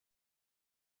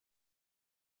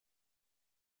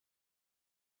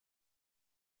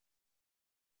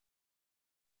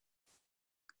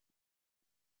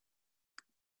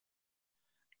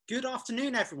Good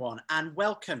afternoon, everyone, and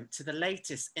welcome to the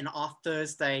latest in our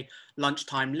Thursday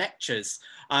lunchtime lectures.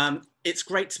 It's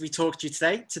great to be talking to you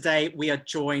today. Today, we are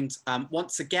joined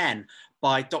once again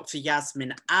by Dr.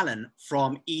 Jasmine Allen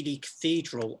from Ely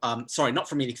Cathedral. Sorry, not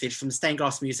from Ely Cathedral, from the Stained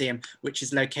Glass Museum, which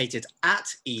is located at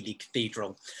Ely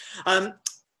Cathedral.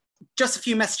 Just a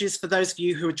few messages for those of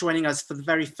you who are joining us for the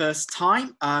very first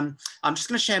time. I'm just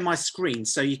going to share my screen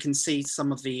so you can see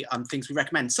some of the things we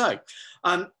recommend. So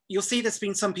you'll see there's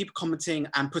been some people commenting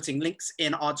and putting links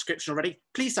in our description already.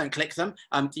 Please don't click them.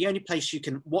 The only place you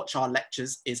can watch our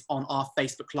lectures is on our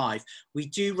Facebook Live. We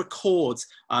do record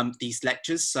these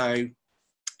lectures, so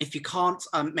if you can't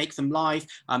make them live,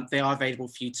 they are available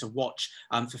for you to watch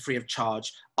for free of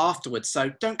charge afterwards. So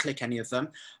don't click any of them,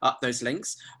 those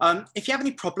links. If you have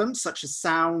any problems such as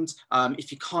sound,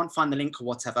 if you can't find the link or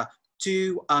whatever,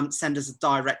 do send us a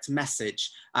direct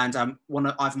message, and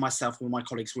either myself or my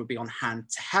colleagues will be on hand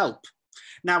to help.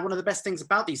 Now, one of the best things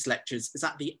about these lectures is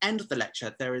at the end of the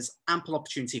lecture, there is ample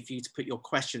opportunity for you to put your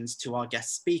questions to our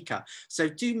guest speaker. So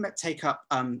do take up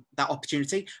that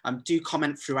opportunity. Do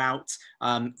comment throughout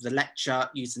the lecture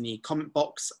using the comment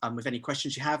box with any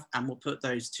questions you have, and we'll put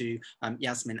those to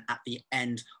Jasmine at the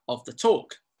end of the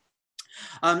talk.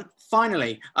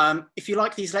 Finally, if you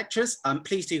like these lectures,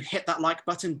 please do hit that like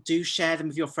button, do share them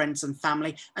with your friends and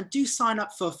family, and do sign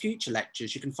up for future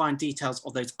lectures. You can find details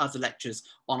of those other lectures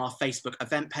on our Facebook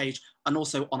event page and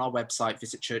also on our website,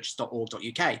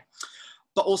 visitchurches.org.uk.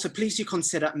 But also, please do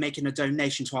consider making a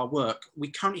donation to our work.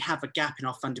 We currently have a gap in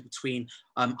our funding between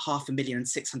 £500,000 and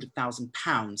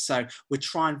 £600,000. So we're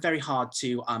trying very hard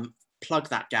to plug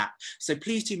that gap. So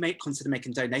please do consider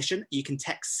making a donation. You can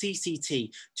text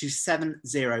CCT to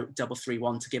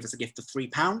 70331 to give us a gift of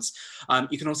 £3.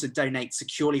 You can also donate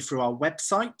securely through our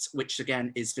website, which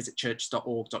again is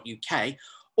visitchurch.org.uk.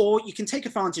 Or you can take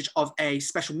advantage of a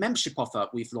special membership offer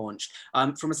we've launched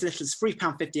from as little as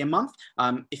 £3.50 a month.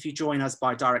 If you join us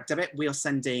by direct debit, we are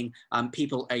sending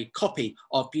people a copy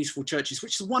of Beautiful Churches,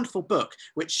 which is a wonderful book,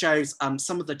 which shows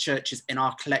some of the churches in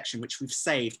our collection, which we've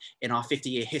saved in our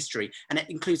 50-year history. And it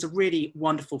includes a really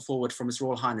wonderful foreword from His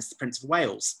Royal Highness, the Prince of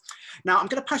Wales. Now, I'm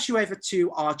going to pass you over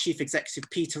to our Chief Executive,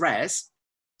 Peter Ayres,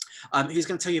 who's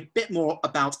going to tell you a bit more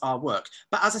about our work.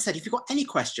 But as I said, if you've got any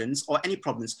questions or any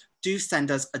problems, do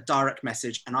send us a direct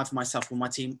message, and either myself or my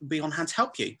team will be on hand to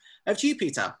help you. Over to you,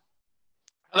 Peter.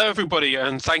 Hello, everybody,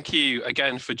 and thank you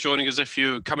again for joining us if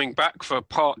you're coming back for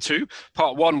part two.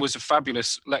 Part one was a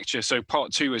fabulous lecture, so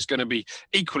part two is going to be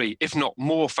equally, if not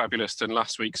more fabulous than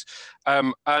last week's.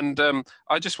 I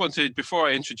just wanted, before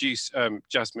I introduce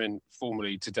Jasmine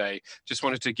formally today, just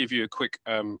wanted to give you a quick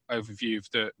overview of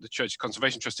the Church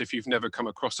Conservation Trust if you've never come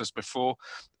across us before.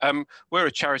 We're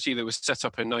a charity that was set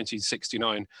up in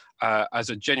 1969 as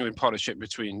a genuine partnership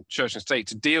between church and state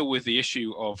to deal with the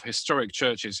issue of historic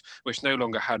churches which no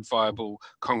longer had viable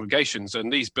congregations,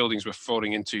 and these buildings were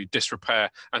falling into disrepair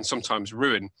and sometimes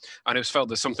ruin, and it was felt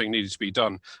that something needed to be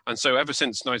done. And so ever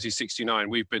since 1969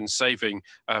 we've been saving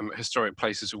historic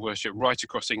places of worship right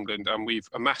across England, and we've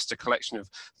amassed a collection of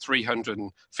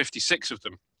 356 of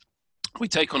them. We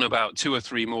take on about 2 or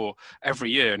 3 more every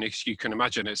year, and as you can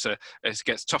imagine, it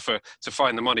gets tougher to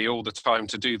find the money all the time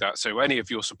to do that. So any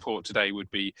of your support today would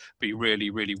be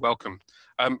really, really welcome.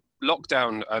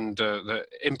 Lockdown and the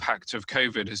impact of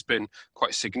COVID has been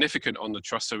quite significant on the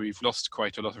trust, so we've lost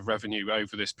quite a lot of revenue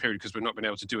over this period because we've not been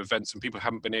able to do events and people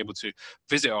haven't been able to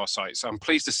visit our sites. I'm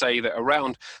pleased to say that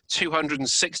around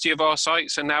 260 of our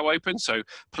sites are now open, so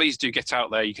please do get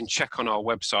out there. You can check on our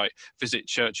website,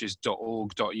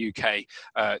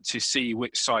 visitchurches.org.uk, to see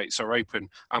which sites are open,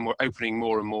 and we're opening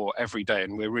more and more every day,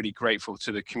 and we're really grateful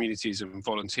to the communities and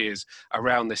volunteers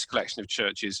around this collection of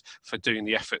churches for doing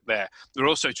the effort there. We're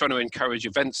also trying to encourage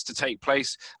events to take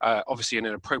place, obviously in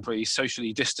an appropriately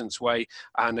socially distanced way,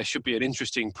 and there should be an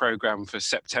interesting programme for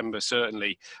September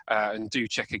certainly, and do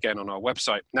check again on our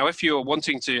website. Now, if you're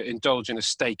wanting to indulge in a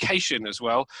staycation as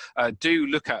well, do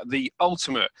look at the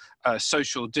ultimate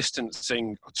social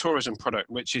distancing tourism product,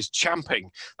 which is champing.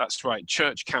 That's right,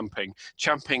 church camping,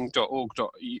 jamping.co.uk,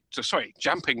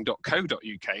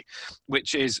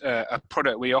 which is a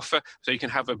product we offer, so you can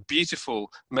have a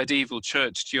beautiful medieval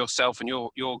church to yourself and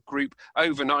your group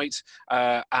overnight,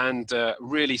 and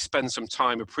really spend some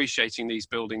time appreciating these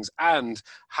buildings and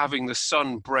having the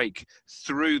sun break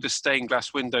through the stained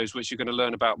glass windows, which you're going to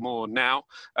learn about more now,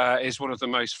 is one of the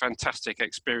most fantastic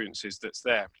experiences that's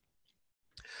there.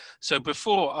 So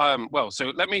before,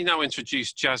 so let me now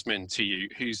introduce Jasmine to you,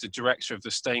 who's the director of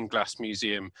the Stained Glass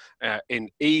Museum in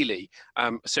Ely.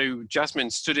 So Jasmine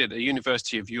studied at the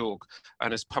University of York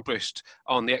and has published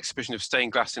on the exhibition of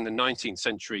stained glass in the 19th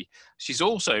century. She's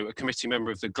also a committee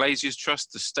member of the Glaziers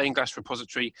Trust, the Stained Glass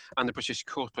Repository, and the British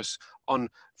Corpus on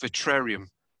Vitrarium,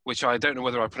 which I don't know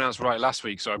whether I pronounced right last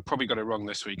week, so I probably got it wrong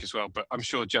this week as well, but I'm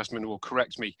sure Jasmine will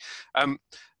correct me.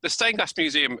 The Stained Glass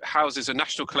Museum houses a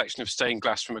national collection of stained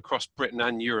glass from across Britain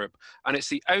and Europe, and it's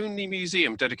the only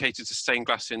museum dedicated to stained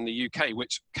glass in the UK,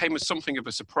 which came as something of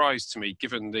a surprise to me,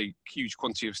 given the huge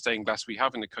quantity of stained glass we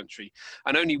have in the country,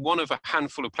 and only one of a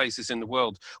handful of places in the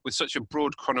world with such a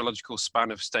broad chronological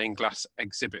span of stained glass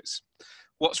exhibits.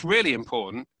 What's really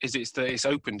important is that it's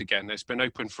opened again. It's been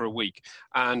open for a week.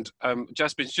 And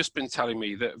Jasmine's just been telling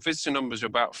me that visitor numbers are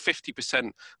about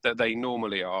 50% that they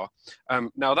normally are.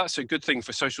 Now, that's a good thing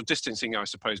for social distancing, I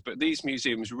suppose, but these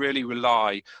museums really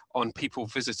rely on people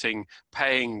visiting,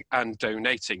 paying and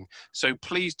donating. So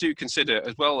please do consider,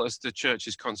 as well as the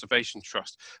Church's Conservation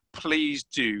Trust, please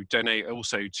do donate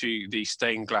also to the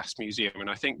Stained Glass Museum. And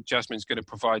I think Jasmine's going to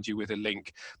provide you with a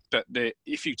link. But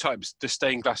if you type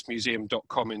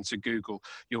thestainedglassmuseum.com into Google,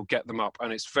 you'll get them up,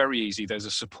 and it's very easy. There's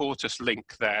a support us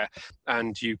link there,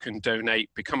 and you can donate,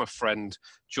 become a friend,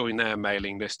 join their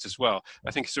mailing list as well.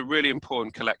 I think it's a really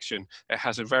important collection. It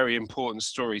has a very important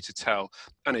story to tell,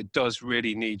 and it does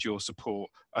really need your support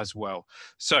as well.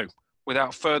 So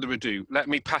without further ado, let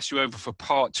me pass you over for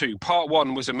part two. Part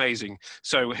one was amazing.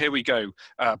 So here we go.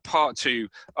 Part two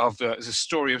of the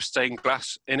story of stained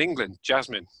glass in England.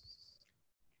 Jasmine.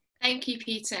 Thank you,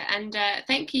 Peter, and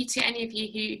thank you to any of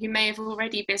you who may have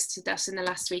already visited us in the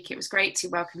last week. It was great to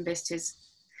welcome visitors,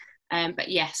 but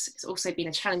yes, it's also been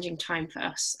a challenging time for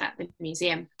us at the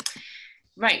museum.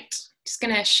 Right, just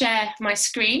going to share my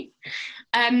screen.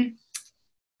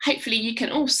 Hopefully you can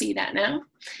all see that now.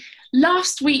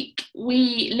 Last week,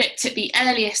 we looked at the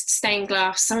earliest stained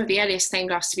glass, some of the earliest stained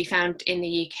glass to be found in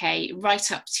the UK,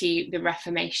 right up to the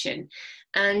Reformation.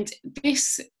 And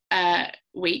this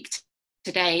week,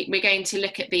 today, we're going to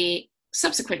look at the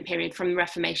subsequent period from the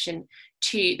Reformation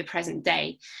to the present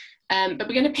day. But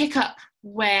we're going to pick up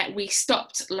where we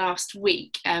stopped last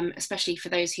week, especially for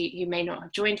those who may not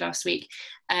have joined last week,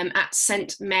 at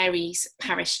St Mary's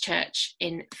Parish Church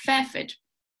in Fairford,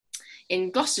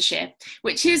 in Gloucestershire,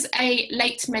 which is a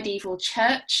late medieval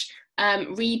church,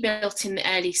 rebuilt in the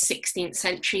early 16th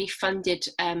century, funded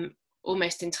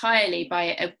almost entirely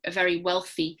by a very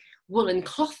wealthy woolen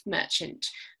cloth merchant,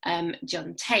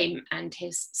 John Tame, and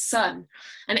his son.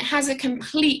 And it has a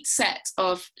complete set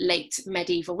of late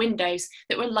medieval windows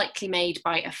that were likely made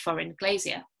by a foreign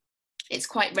glazier. It's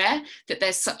quite rare that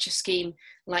there's such a scheme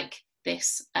like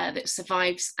this that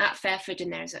survives at Fairford,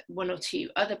 and there's one or two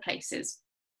other places.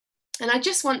 And I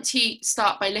just want to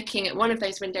start by looking at one of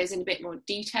those windows in a bit more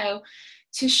detail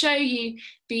to show you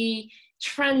the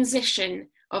transition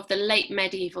of the late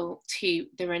medieval to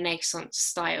the Renaissance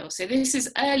style. So this is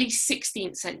early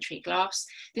 16th century glass.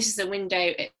 This is a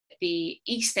window at the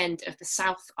east end of the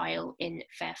south aisle in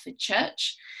Fairford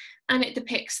Church, and it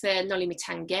depicts the Noli Me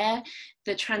Tangere,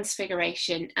 the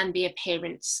Transfiguration, and the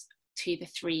appearance to the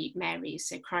three Marys,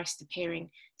 so Christ appearing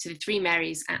to the three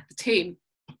Marys at the tomb.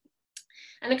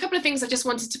 And a couple of things I just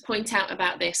wanted to point out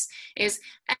about this is,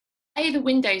 the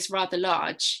window's rather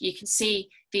large. You can see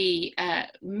the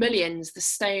mullions, the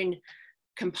stone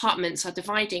compartments are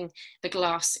dividing the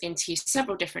glass into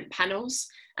several different panels,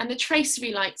 and the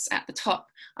tracery lights at the top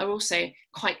are also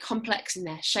quite complex in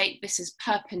their shape. This is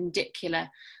perpendicular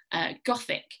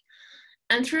Gothic.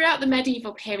 And throughout the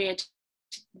medieval period,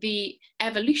 the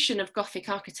evolution of Gothic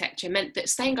architecture meant that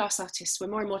stained glass artists were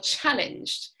more and more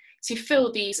challenged to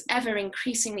fill these ever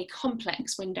increasingly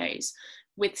complex windows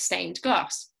with stained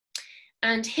glass.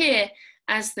 And here,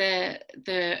 as the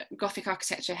Gothic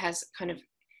architecture has kind of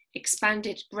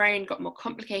expanded, grown, got more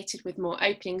complicated with more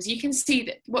openings, you can see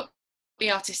that what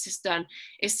the artist has done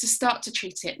is to start to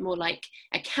treat it more like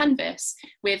a canvas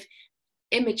with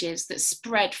images that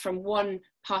spread from one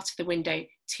part of the window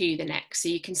to the next. So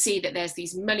you can see that there's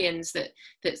these mullions that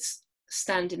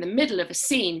stand in the middle of a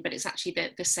scene, but it's actually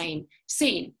the same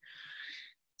scene.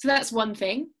 So that's one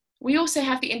thing. We also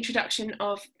have the introduction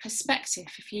of perspective.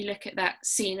 If you look at that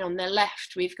scene on the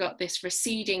left, we've got this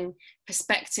receding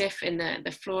perspective in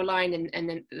the floor line and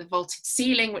then the vaulted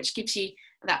ceiling, which gives you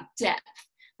that depth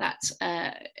that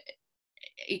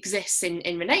exists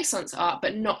in Renaissance art,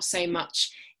 but not so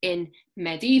much in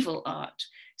medieval art.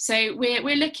 So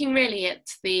we're looking really at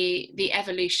the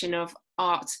evolution of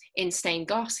art in stained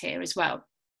glass here as well.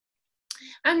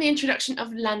 And the introduction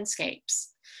of landscapes.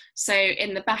 So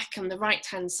in the back on the right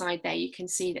hand side there, you can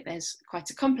see that there's quite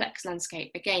a complex landscape.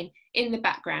 Again, in the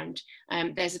background,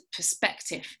 there's a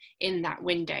perspective in that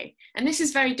window. And this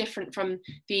is very different from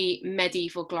the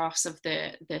medieval glass of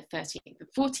the 13th and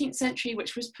 14th century,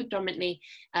 which was predominantly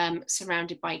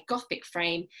surrounded by Gothic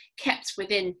frame, kept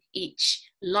within each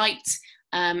light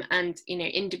and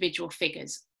individual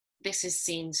figures. This is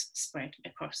scenes spread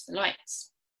across the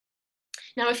lights.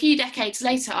 Now, a few decades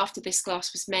later, after this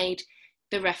glass was made,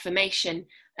 the Reformation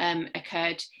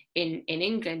occurred in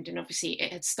England, and obviously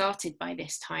it had started by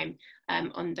this time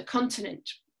on the continent.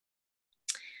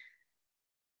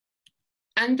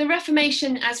 And the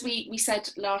Reformation, as we said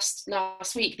last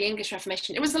week, the English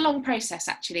Reformation, it was a long process,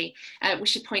 actually. We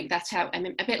should point that out. I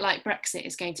mean, a bit like Brexit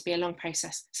is going to be a long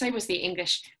process. So was the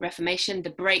English Reformation,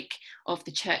 the break of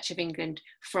the Church of England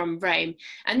from Rome.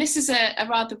 And this is a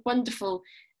rather wonderful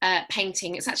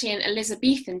painting. It's actually an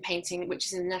Elizabethan painting, which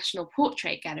is in the National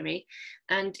Portrait Gallery,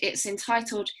 and it's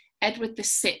entitled Edward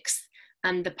VI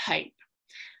and the Pope.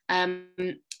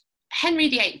 Henry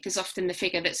VIII is often the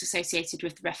figure that's associated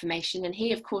with the Reformation, and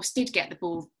he of course did get the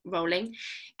ball rolling,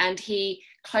 and he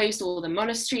closed all the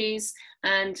monasteries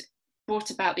and brought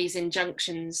about these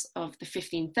injunctions of the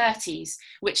 1530s,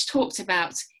 which talked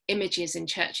about images in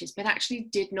churches, but actually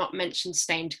did not mention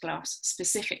stained glass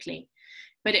specifically.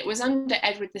 But it was under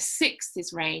Edward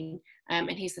VI's reign, and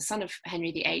he's the son of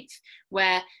Henry VIII,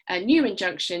 where a new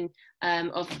injunction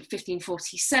of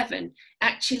 1547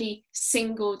 actually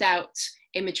singled out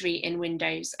imagery in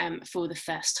windows for the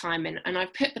first time. And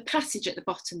I've put the passage at the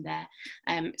bottom there,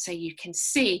 so you can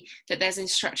see that there's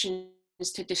instructions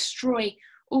to destroy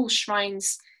all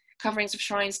shrines, coverings of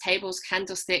shrines, tables,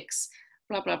 candlesticks,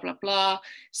 blah, blah, blah, blah,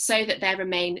 so that there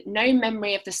remain no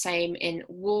memory of the same in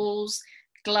walls,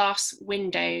 glass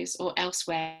windows, or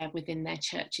elsewhere within their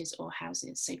churches or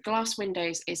houses. So glass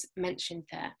windows is mentioned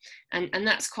there, and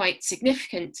that's quite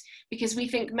significant, because we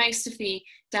think most of the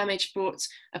damage brought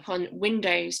upon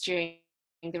windows during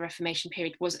the Reformation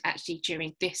period was actually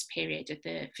during this period of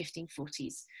the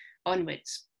 1540s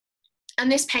onwards.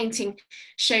 And this painting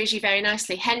shows you very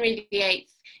nicely Henry VIII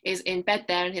is in bed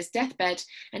there in his deathbed,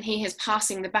 and he is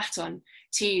passing the baton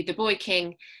to the boy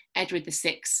king Edward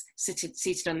VI,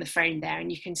 seated on the throne there, and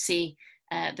you can see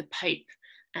the Pope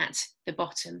at the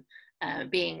bottom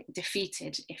being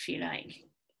defeated, if you like.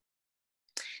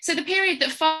 So the period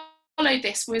that followed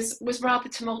this was rather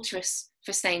tumultuous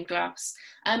for stained glass,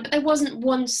 but there wasn't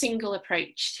one single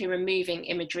approach to removing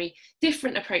imagery.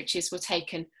 Different approaches were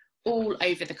taken all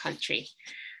over the country.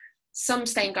 Some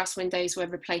stained glass windows were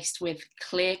replaced with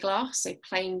clear glass, so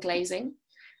plain glazing.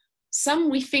 Some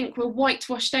we think were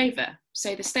whitewashed over,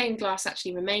 so the stained glass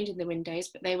actually remained in the windows,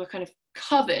 but they were kind of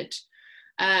covered,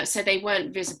 so they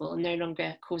weren't visible and no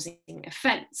longer causing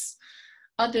offence.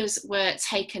 Others were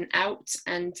taken out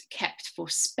and kept for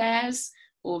spares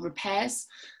or repairs.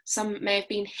 Some may have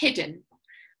been hidden,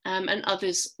 and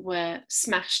others were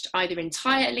smashed either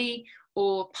entirely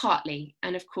or partly.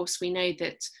 And of course, we know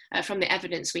that from the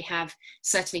evidence we have,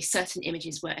 certainly certain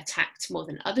images were attacked more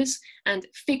than others, and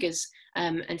figures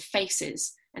and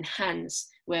faces and hands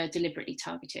were deliberately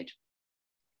targeted.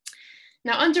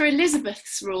 Now, under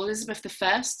Elizabeth's rule, Elizabeth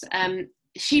I,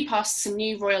 she passed some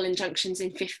new royal injunctions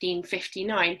in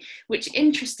 1559, which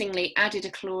interestingly added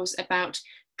a clause about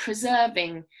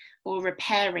preserving or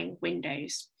repairing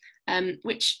windows,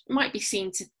 which might be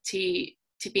seen to be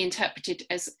interpreted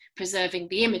as preserving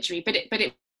the imagery, but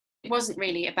it wasn't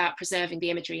really about preserving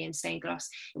the imagery in stained glass.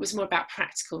 It was more about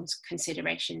practical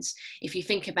considerations. If you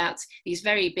think about these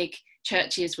very big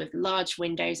churches with large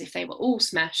windows, if they were all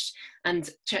smashed and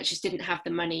churches didn't have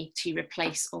the money to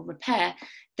replace or repair,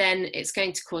 then it's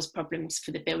going to cause problems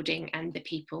for the building and the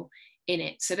people in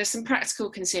it. So there's some practical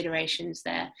considerations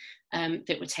there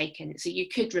that were taken. So you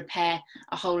could repair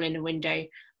a hole in a window,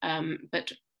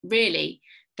 but really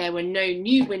there were no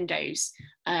new windows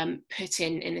put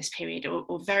in this period,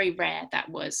 or very rare that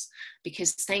was,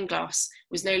 because stained glass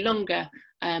was no longer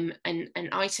an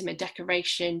item, a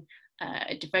decoration,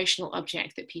 a devotional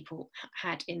object that people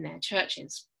had in their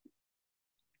churches.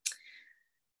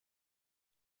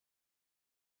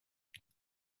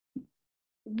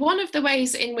 One of the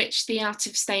ways in which the art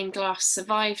of stained glass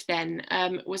survived then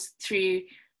was through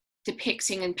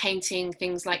depicting and painting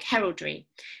things like heraldry,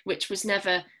 which was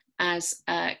never as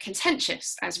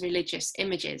contentious as religious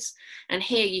images. And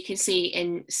here you can see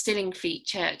in Stillingfleet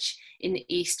Church in the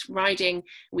East Riding,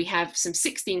 we have some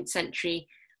 16th century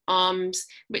arms,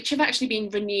 which have actually been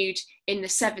renewed in the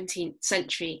 17th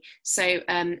century. So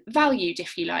valued,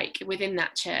 if you like, within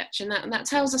that church. And that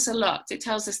tells us a lot. It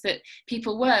tells us that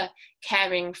people were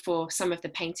caring for some of the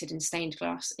painted and stained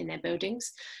glass in their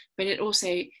buildings. But it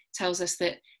also tells us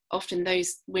that often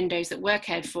those windows that were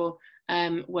cared for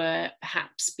were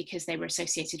perhaps because they were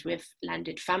associated with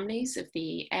landed families of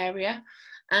the area,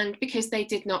 and because they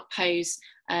did not pose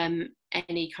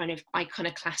any kind of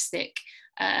iconoclastic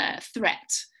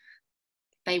threat.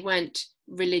 They weren't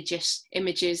religious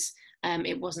images,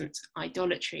 it wasn't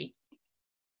idolatry.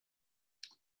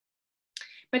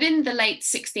 But in the late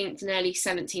 16th and early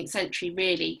 17th century,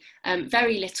 really,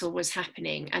 very little was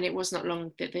happening. And it was not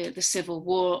long that the Civil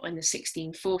War in the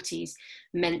 1640s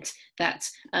meant that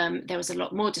there was a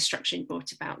lot more destruction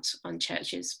brought about on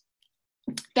churches.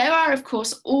 There are, of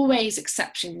course, always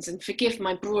exceptions, and forgive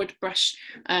my broad brush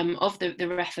of the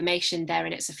Reformation there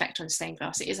and its effect on stained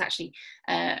glass. It is actually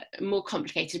more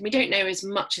complicated. We don't know as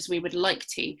much as we would like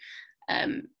to,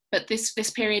 but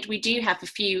this period we do have a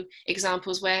few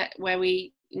examples where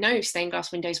we know stained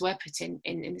glass windows were put in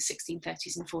the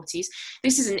 1630s and 40s.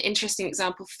 This is an interesting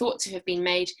example thought to have been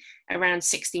made around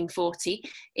 1640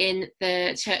 in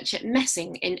the church at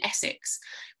Messing in Essex,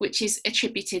 which is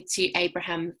attributed to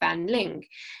Abraham van Ling.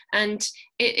 And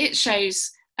it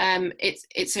shows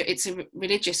it's a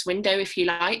religious window, if you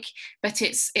like, but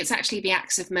it's actually the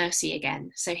acts of mercy again.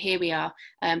 So here we are,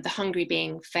 the hungry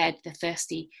being fed, the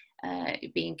thirsty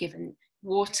being given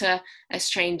water, a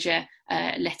stranger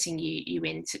letting you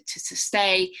in to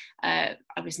stay. I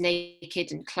was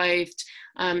naked and clothed.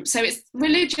 So it's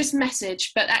religious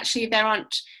message, but actually there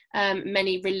aren't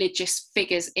many religious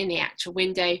figures in the actual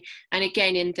window. And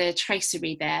again, in the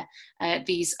tracery there,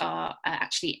 these are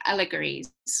actually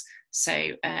allegories. So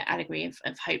allegory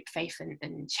of hope, faith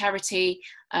and charity.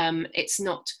 It's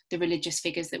not the religious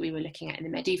figures that we were looking at in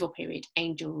the medieval period,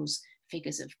 angels,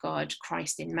 figures of God,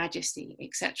 Christ in majesty,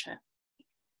 etc.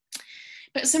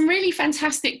 But some really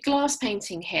fantastic glass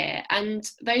painting here, and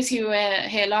those who were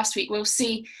here last week will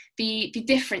see the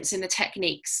difference in the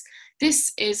techniques.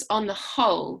 This is on the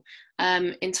whole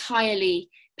entirely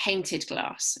painted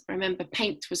glass. Remember,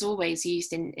 paint was always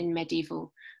used in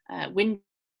medieval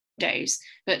windows,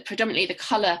 but predominantly the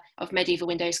colour of medieval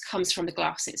windows comes from the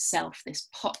glass itself, this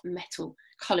pot metal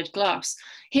coloured glass.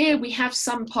 Here we have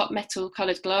some pot metal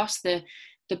coloured glass. The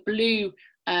blue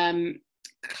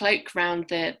cloak round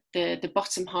the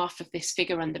bottom half of this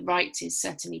figure on the right is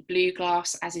certainly blue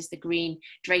glass, as is the green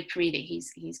drapery that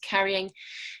he's carrying.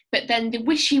 But then the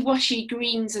wishy-washy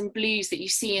greens and blues that you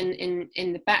see in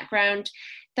the background,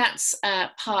 that's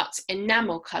part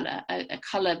enamel colour, a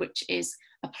colour which is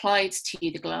applied to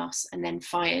the glass and then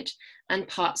fired, and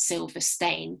part silver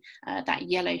stain, that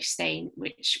yellow stain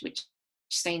which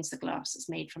stains the glass. Is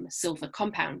made from a silver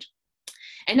compound.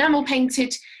 Enamel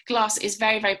painted glass is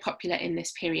very, very popular in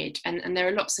this period, and there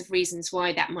are lots of reasons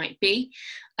why that might be.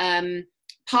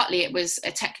 Partly it was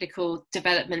a technical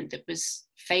development that was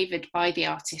favoured by the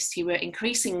artists, who were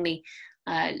increasingly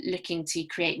looking to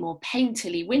create more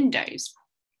painterly windows.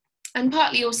 And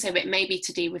partly also it may be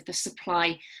to do with the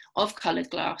supply of coloured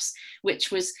glass,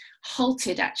 which was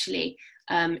halted actually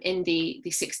in the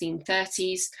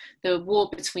 1630s. The war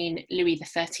between Louis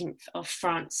XIII of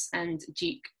France and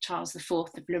Duke Charles IV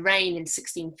of Lorraine in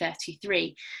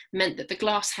 1633 meant that the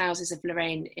glass houses of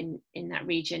Lorraine in that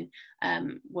region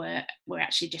were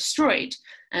actually destroyed.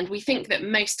 And we think that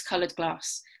most coloured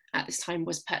glass at this time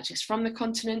was purchased from the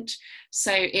continent,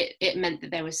 so it meant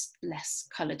that there was less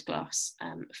coloured glass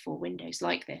for windows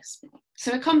like this.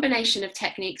 So a combination of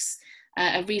techniques,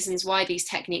 of reasons why these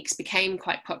techniques became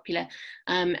quite popular,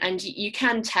 and you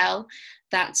can tell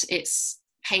that it's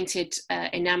painted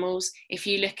enamels if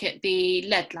you look at the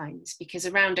lead lines, because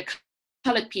around a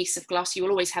coloured piece of glass you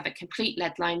will always have a complete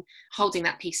lead line holding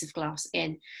that piece of glass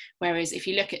in, whereas if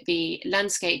you look at the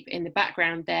landscape in the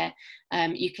background there,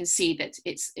 you can see that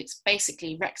it's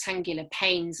basically rectangular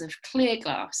panes of clear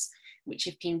glass which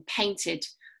have been painted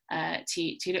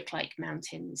to look like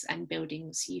mountains and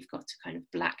buildings. You've got a kind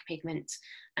of black pigment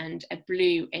and a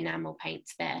blue enamel paint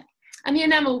there. And the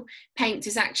enamel paint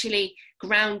is actually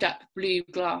ground up blue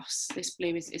glass. This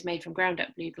blue is made from ground up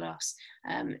blue glass,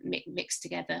 mixed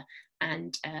together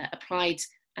and applied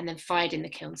and then fired in the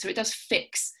kiln. So it does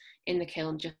fix in the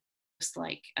kiln just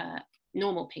like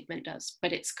normal pigment does,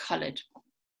 but it's coloured.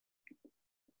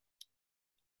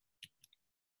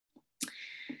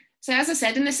 So as I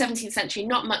said, in the 17th century,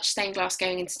 not much stained glass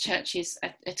going into churches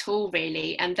at all,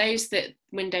 really. And those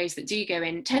windows that do go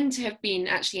in tend to have been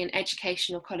actually in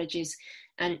educational colleges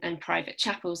and private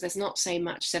chapels. There's not so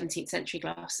much 17th century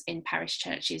glass in parish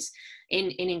churches in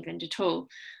England at all.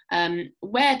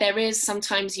 Where there is,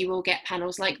 sometimes you will get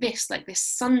panels like this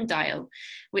sundial,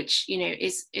 which, you know,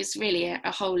 is really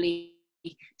a wholly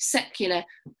secular,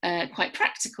 quite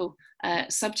practical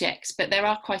subject, but there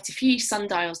are quite a few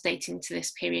sundials dating to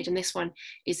this period, and this one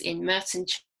is in Merton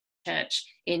Church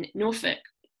in Norfolk.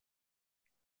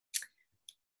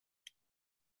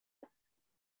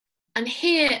 And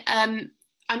here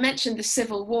I mentioned the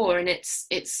Civil War, and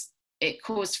it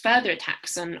caused further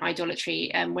attacks on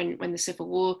idolatry when the Civil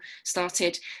War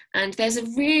started. And there's a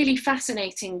really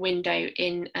fascinating window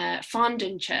in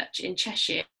Farndon Church in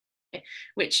Cheshire,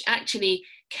 which actually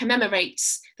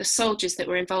commemorates the soldiers that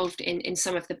were involved in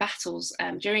some of the battles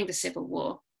during the Civil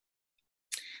War.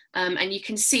 And you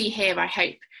can see here, I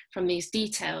hope, from these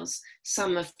details,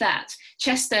 some of that.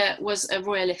 Chester was a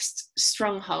royalist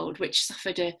stronghold which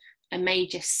suffered a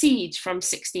major siege from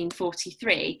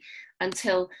 1643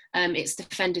 until its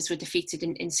defenders were defeated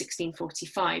in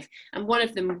 1645. And one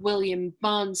of them, William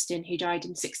Barnston, who died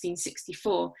in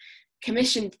 1664,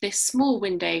 commissioned this small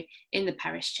window in the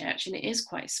parish church, and it is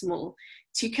quite small,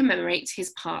 to commemorate his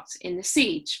part in the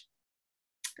siege.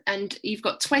 And you've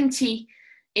got 20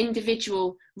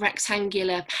 individual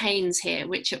rectangular panes here,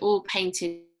 which are all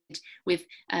painted with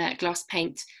glass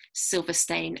paint, silver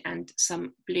stain, and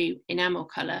some blue enamel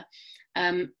colour,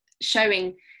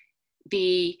 showing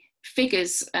the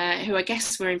figures who I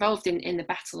guess were involved in the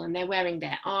battle, and they're wearing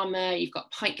their armour. You've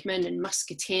got pikemen and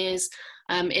musketeers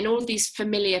in all these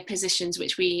familiar positions,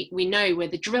 which we know were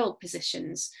the drill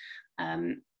positions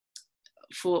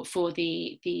for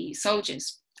the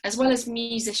soldiers, as well as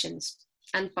musicians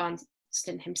and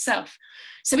Barnston himself.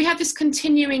 So we have this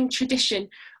continuing tradition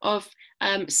of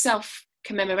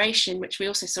self-commemoration, which we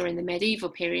also saw in the medieval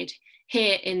period,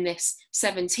 here in this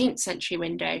 17th century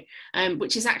window,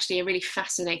 which is actually a really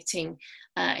fascinating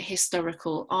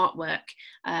historical artwork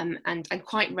and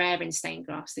quite rare in stained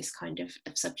glass, this kind of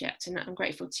subject. And I'm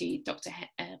grateful to Dr.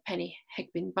 Penny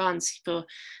Hegbin Barnes for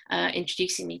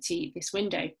introducing me to this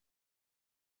window.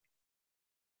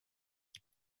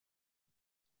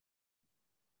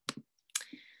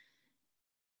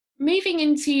 Moving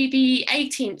into the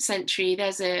 18th century,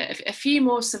 there's a few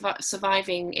more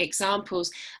surviving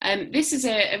examples. This is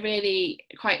a really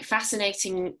quite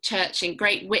fascinating church in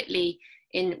Great Whitley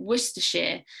in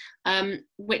Worcestershire,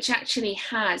 which actually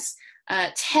has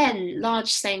 10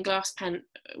 large stained glass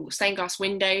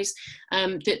windows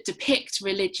that depict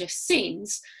religious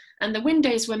scenes. And the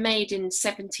windows were made in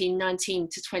 1719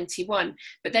 to 21,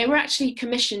 but they were actually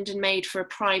commissioned and made for a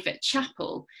private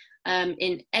chapel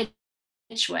in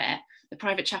Edgware, the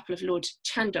private chapel of Lord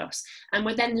Chandos, and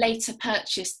were then later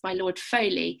purchased by Lord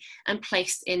Foley and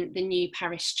placed in the new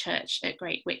parish church at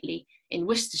Great Whitley in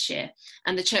Worcestershire,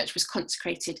 and the church was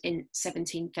consecrated in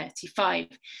 1735.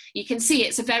 You can see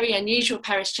it's a very unusual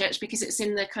parish church because it's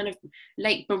in the kind of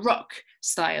late Baroque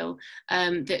style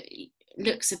that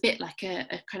looks a bit like a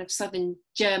kind of southern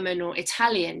German or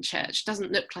Italian church.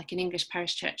 Doesn't look like an English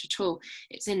parish church at all.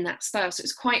 It's in that style, so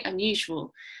it's quite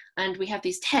unusual. And we have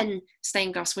these 10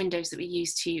 stained glass windows that we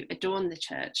use to adorn the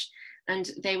church, and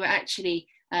they were actually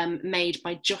made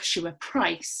by Joshua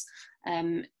Price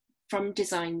from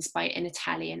designs by an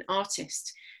Italian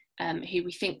artist who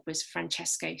we think was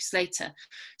Francesco Slater.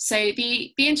 So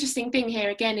the interesting thing here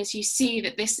again is you see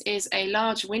that this is a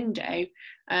large window,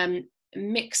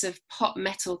 mix of pot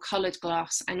metal coloured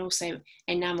glass and also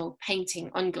enamel painting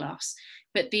on glass,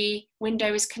 but the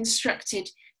window is constructed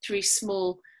through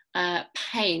small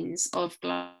panes of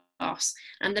glass,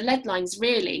 and the lead lines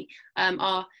really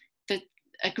are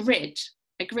a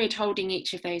grid holding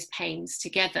each of those panes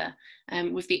together,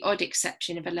 with the odd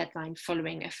exception of a lead line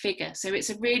following a figure. So it's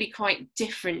a really quite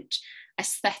different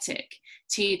aesthetic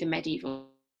to the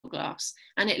medieval glass,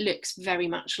 and it looks very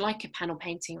much like a panel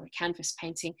painting or a canvas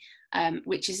painting,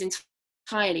 which is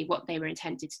entirely what they were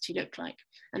intended to look like.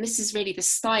 And this is really the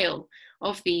style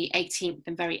of the 18th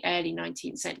and very early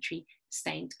 19th century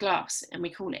stained glass, and we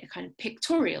call it a kind of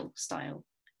pictorial style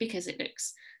because it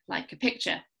looks like a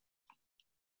picture.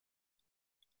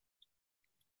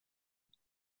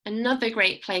 Another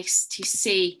great place to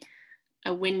see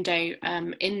a window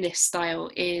in this style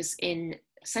is in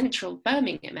central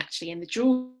Birmingham, actually, in the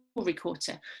Jewellery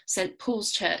Quarter, St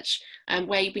Paul's Church,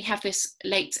 where we have this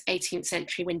late 18th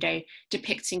century window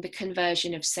depicting the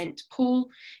conversion of St Paul,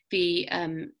 the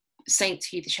saint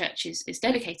who the church is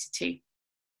dedicated to.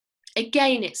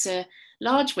 Again, it's a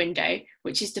large window,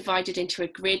 which is divided into a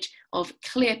grid of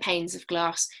clear panes of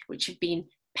glass, which have been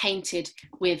painted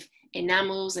with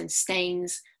enamels and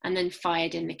stains and then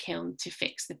fired in the kiln to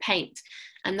fix the paint.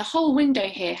 And the whole window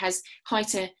here has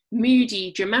quite a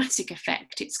moody, dramatic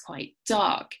effect. It's quite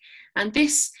dark. And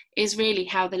this is really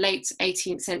how the late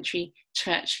 18th century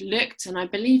church looked. And I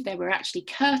believe there were actually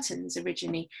curtains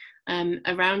originally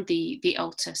around the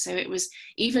altar. So it was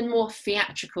even more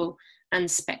theatrical and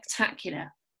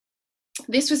spectacular.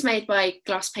 This was made by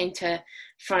glass painter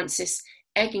Francis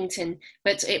Eggington,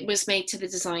 but it was made to the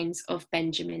designs of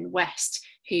Benjamin West,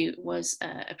 who was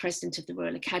a president of the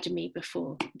Royal Academy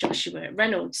before Joshua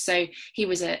Reynolds. So he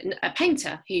was a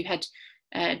painter who had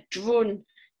drawn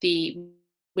the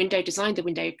window, designed the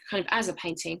window kind of as a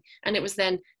painting, and it was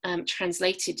then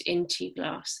translated into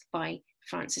glass by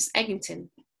Francis Eggington.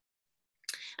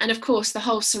 And of course, the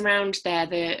whole surround there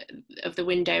of the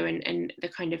window and the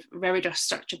kind of reredos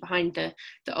structure behind the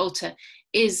altar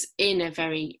is in a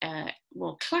very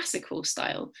more classical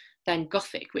style than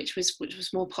Gothic, which was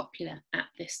more popular at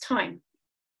this time.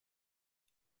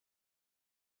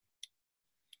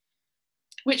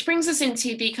 Which brings us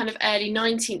into the kind of early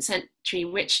 19th century,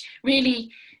 which really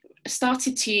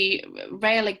started to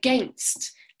rail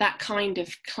against that kind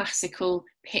of classical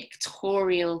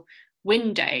pictorial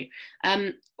window.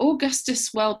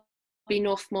 Augustus Welby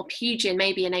Northmore Pugin,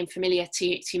 maybe a name familiar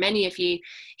to many of you,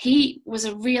 he was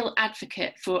a real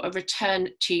advocate for a return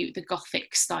to the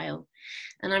Gothic style.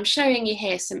 And I'm showing you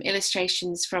here some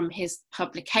illustrations from his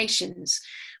publications,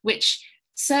 which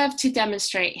serve to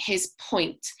demonstrate his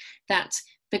point that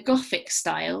the Gothic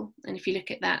style, and if you look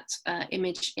at that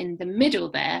image in the middle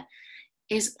there,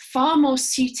 is far more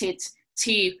suited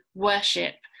to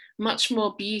worship, much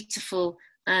more beautiful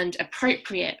and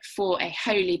appropriate for a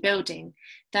holy building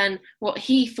than what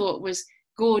he thought was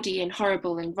gaudy and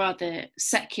horrible and rather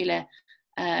secular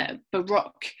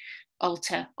Baroque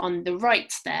altar on the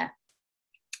right there.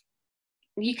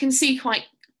 You can see quite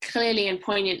clearly and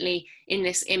poignantly in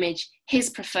this image his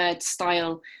preferred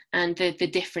style and the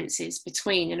differences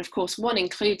between. And of course, one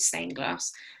includes stained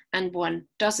glass and one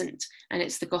doesn't. And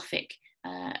it's the Gothic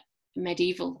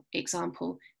medieval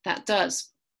example that does.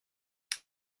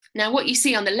 Now, what you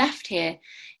see on the left here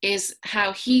is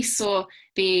how he saw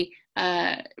the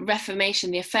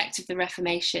Reformation, the effect of the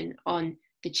Reformation on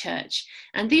the church.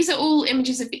 And these are all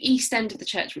images of the east end of the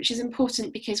church, which is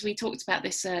important because we talked about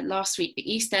this last week,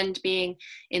 the east end being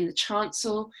in the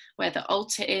chancel, where the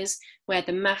altar is, where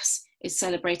the Mass is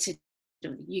celebrated,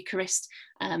 or the Eucharist,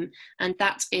 and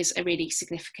that is a really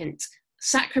significant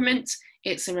sacrament.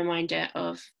 It's a reminder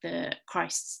of the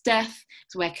Christ's death,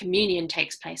 it's where communion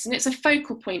takes place, and it's a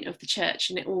focal point of the church,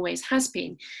 and it always has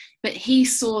been. But he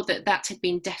saw that that had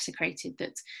been desecrated,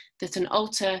 that an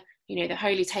altar, you know, the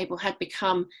holy table had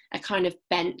become a kind of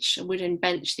bench, a wooden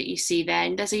bench that you see there,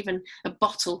 and there's even a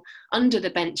bottle under the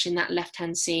bench in that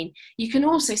left-hand scene. You can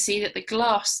also see that the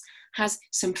glass has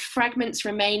some fragments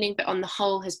remaining, but on the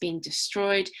whole has been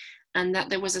destroyed, and that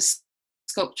there was a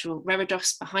sculptural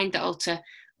reredos behind the altar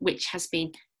which has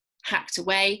been hacked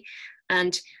away,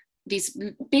 and these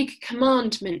big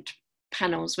commandment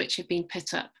panels which have been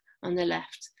put up on the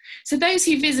left. So those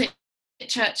who visit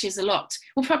churches a lot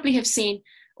will probably have seen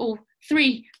all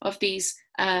three of these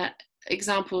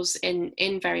examples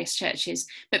in various churches.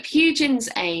 But Pugin's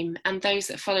aim, and those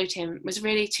that followed him, was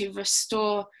really to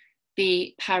restore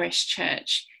the parish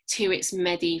church to its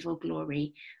medieval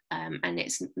glory and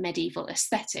its medieval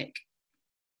aesthetic.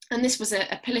 And this was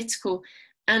a political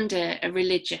and a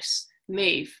religious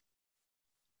move.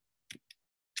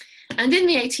 And in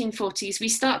the 1840s, we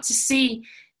start to see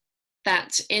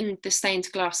that in the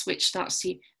stained glass, which starts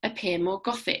to appear more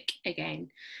Gothic again.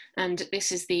 And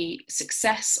this is the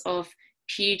success of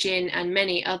Pugin and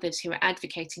many others who are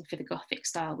advocating for the Gothic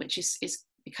style, which is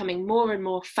becoming more and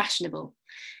more fashionable.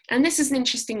 And this is an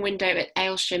interesting window at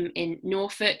Aylsham in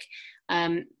Norfolk,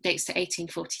 dates to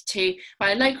 1842,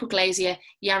 by a local glazier,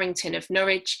 Yarrington of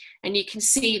Norwich. And you can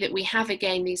see that we have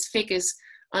again these figures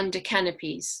under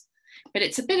canopies. But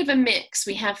it's a bit of a mix.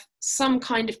 We have some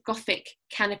kind of Gothic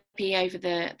canopy over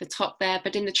the top there,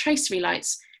 but in the tracery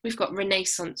lights, we've got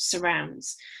Renaissance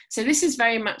surrounds. So this is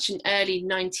very much an early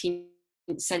 19th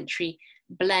century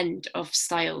blend of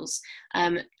styles.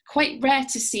 Quite rare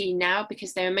to see now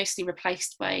because they were mostly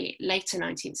replaced by later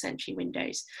 19th century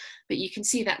windows, but you can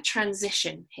see that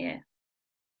transition here.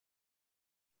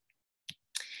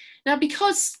 Now,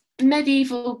 because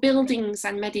medieval buildings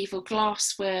and medieval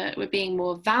glass were being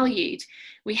more valued,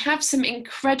 we have some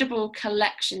incredible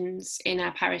collections in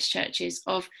our parish churches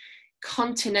of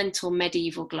continental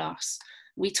medieval glass.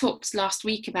 We talked last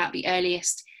week about the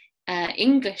earliest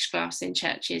English glass in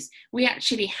churches, we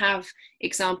actually have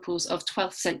examples of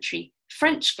 12th century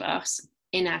French glass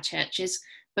in our churches,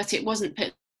 but it wasn't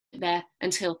put there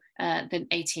until the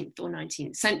 18th or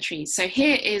 19th century. So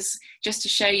here is just to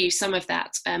show you some of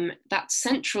that, that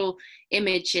central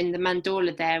image in the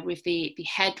mandorla there with the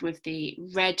head with the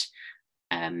red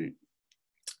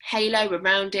halo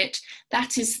around it.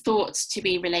 That is thought to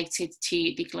be related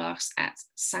to the glass at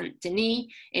Saint Denis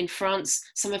in France,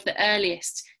 some of the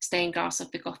earliest stained glass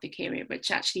of the Gothic era, which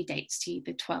actually dates to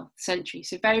the 12th century.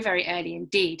 So very, very early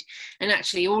indeed. And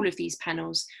actually all of these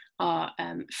panels are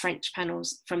French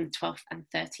panels from the 12th and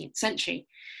 13th century,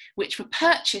 which were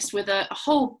purchased with a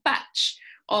whole batch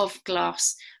of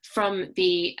glass from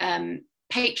the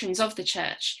patrons of the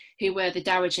church, who were the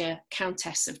Dowager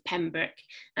Countess of Pembroke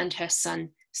and her son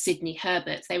Sidney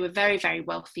Herbert. They were very, very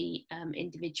wealthy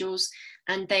individuals,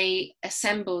 and they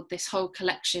assembled this whole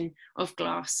collection of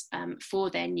glass for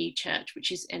their new church,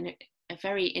 which is a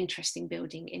very interesting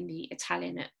building in the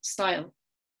Italianate style.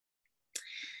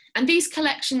 And these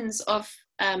collections of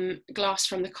glass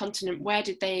from the continent, where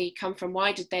did they come from?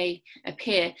 Why did they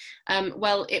appear?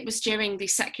 Well, it was during the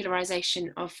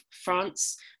secularization of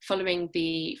France following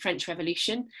the French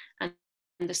Revolution and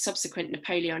the subsequent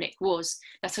Napoleonic Wars,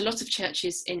 that a lot of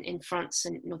churches in France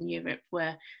and Northern Europe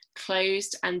were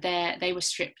closed, and they were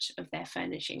stripped of their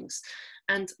furnishings.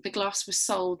 And the glass was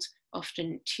sold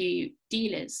often to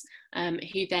dealers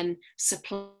who then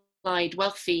supplied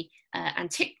wealthy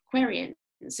antiquarians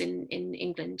in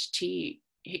England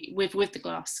with the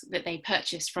glass that they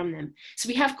purchased from them. So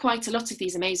we have quite a lot of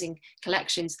these amazing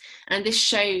collections, and this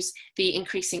shows the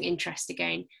increasing interest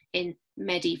again in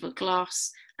medieval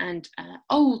glass and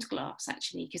old glass,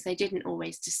 actually, because they didn't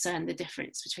always discern the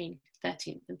difference between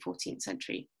 13th and 14th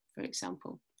century, for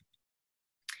example.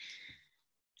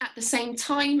 At the same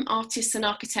time, artists and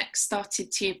architects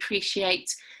started to appreciate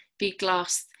the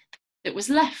glass that was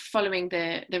left following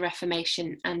the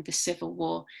Reformation and the Civil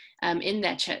War in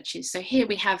their churches. So here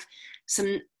we have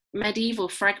some medieval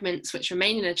fragments which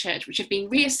remain in a church, which have been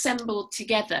reassembled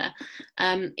together.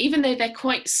 Even though they're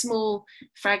quite small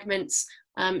fragments,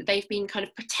 they've been kind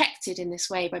of protected in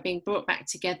this way by being brought back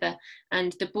together,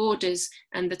 and the borders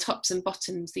and the tops and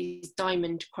bottoms, these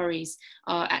diamond quarries,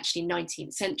 are actually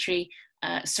 19th century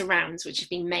surrounds which have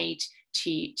been made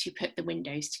to put the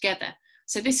windows together.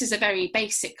 So this is a very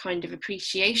basic kind of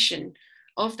appreciation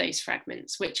of those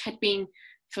fragments, which had been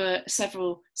for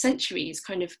several centuries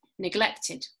kind of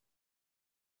neglected.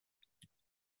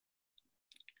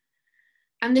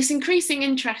 And this increasing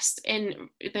interest in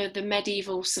the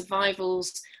medieval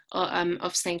survivals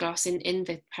of stained glass in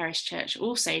the parish church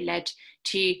also led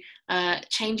to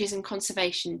changes in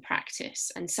conservation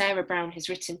practice. And Sarah Brown has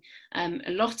written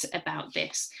a lot about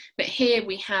this. But here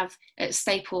we have at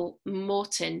Staple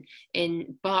Morton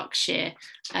in Berkshire,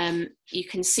 you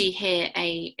can see here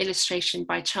an illustration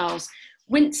by Charles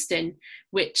Winston,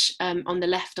 which on the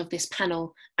left of this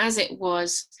panel, as it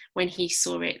was when he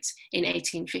saw it in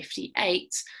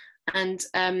 1858, and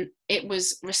it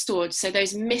was restored. So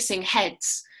those missing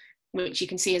heads, which you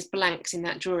can see as blanks in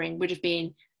that drawing, would have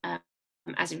been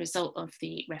as a result of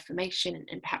the Reformation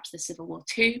and perhaps the Civil War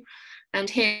too. And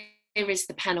here is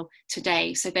the panel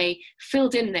today. So they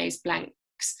filled in those blanks,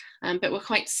 but were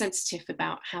quite sensitive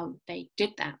about how they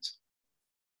did that.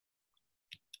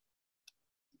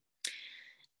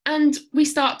 And we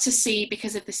start to see,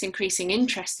 because of this increasing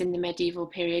interest in the medieval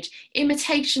period,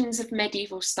 imitations of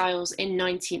medieval styles in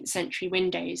 19th century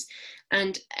windows.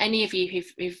 And any of you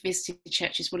who've visited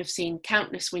churches will have seen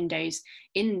countless windows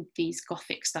in these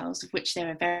Gothic styles, of which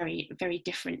there are very, very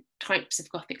different types of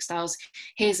Gothic styles.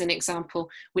 Here's an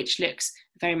example which looks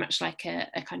very much like a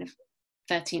kind of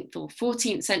 13th or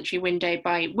 14th century window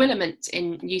by Willamette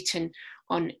in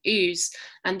Newton-on-Ouse.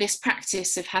 And this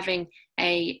practice of having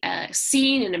a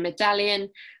scene and a medallion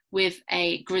with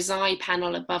a grisaille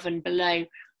panel above and below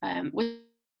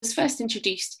was first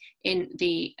introduced in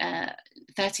the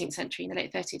 13th century, in the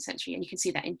late 13th century, and you can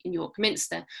see that in York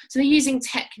Minster. So they're using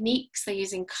techniques, they're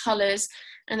using colours,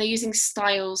 and they're using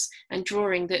styles and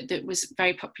drawing that was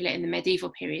very popular in the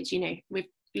medieval period. You know, we've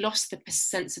lost the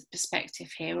sense of perspective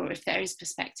here, or if there is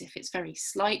perspective, it's very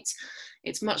slight.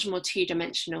 It's much more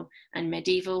two-dimensional and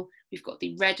medieval. We've got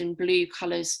the red and blue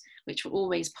colours, which were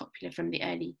always popular from the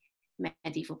early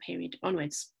medieval period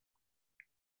onwards.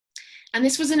 And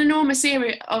this was an enormous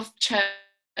era of church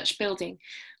building,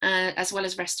 as well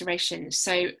as restoration.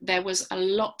 So there was a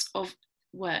lot of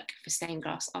work for stained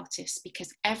glass artists,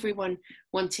 because everyone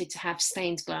wanted to have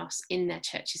stained glass in their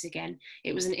churches again.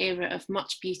 It was an era of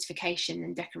much beautification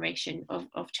and decoration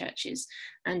of churches,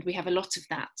 and we have a lot of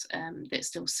that that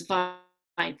still survives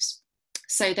lives.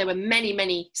 So there were many,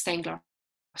 many stained glass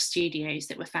studios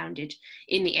that were founded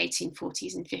in the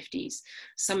 1840s and 50s,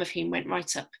 some of whom went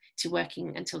right up to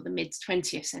working until the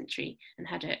mid-20th century and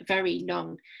had a very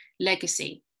long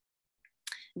legacy.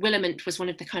 Willamant was one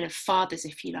of the kind of fathers,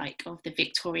 if you like, of the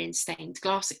Victorian stained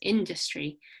glass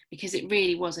industry, because it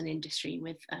really was an industry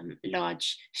with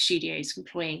large studios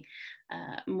employing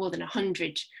more than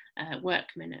 100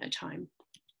 workmen at a time.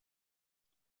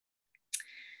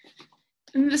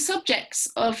 And the subjects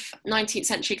of 19th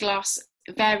century glass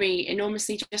vary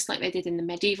enormously, just like they did in the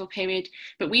medieval period,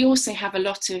 but we also have a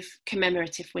lot of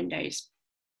commemorative windows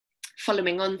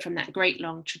following on from that great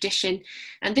long tradition.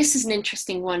 And this is an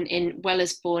interesting one in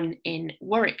Wellersbourne in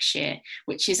Warwickshire,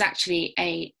 which is actually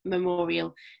a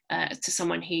memorial to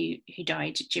someone who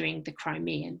died during the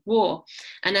Crimean War.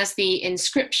 And as the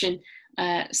inscription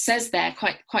says there,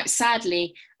 quite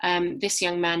sadly, this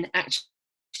young man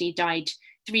actually died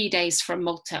 3 days from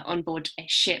Malta on board a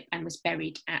ship and was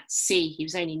buried at sea. He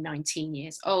was only 19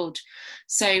 years old.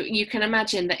 So you can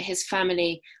imagine that his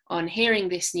family, on hearing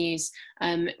this news,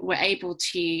 were able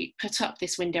to put up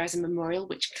this window as a memorial,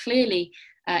 which clearly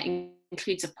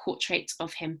includes a portrait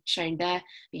of him shown there,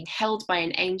 being held by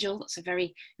an angel. That's a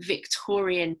very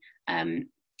Victorian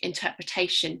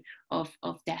interpretation of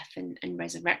death and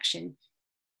resurrection.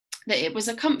 That it was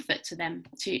a comfort to them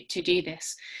to do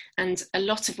this. And a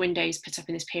lot of windows put up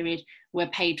in this period were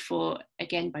paid for,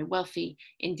 again, by wealthy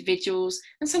individuals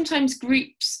and sometimes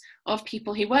groups of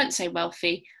people who weren't so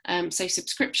wealthy, so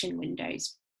subscription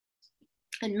windows.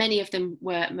 And many of them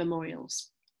were memorials.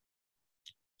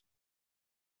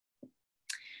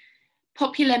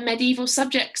 Popular medieval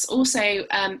subjects also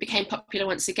became popular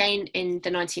once again in the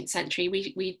 19th century.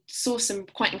 We saw some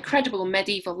quite incredible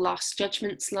medieval Last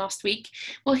Judgments last week.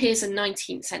 Well, here's a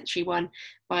 19th century one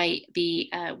by the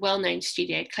well-known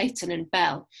studio Clayton and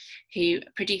Bell, who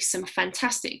produced some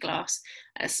fantastic glass,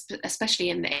 especially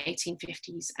in the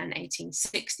 1850s and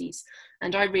 1860s.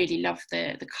 And I really love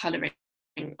the colouring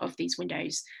of these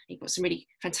windows. You've got some really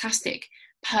fantastic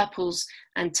purples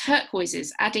and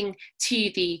turquoises adding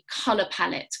to the colour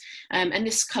palette, and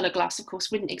this colour glass of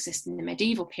course wouldn't exist in the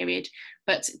medieval period,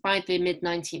 but by the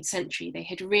mid-19th century they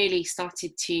had really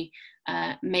started to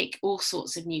make all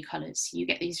sorts of new colours. You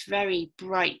get these very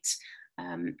bright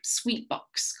sweet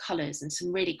box colours and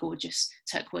some really gorgeous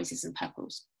turquoises and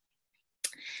purples.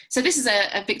 So this is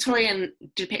a Victorian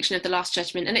depiction of the Last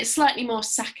Judgment, and it's slightly more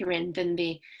saccharine than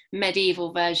the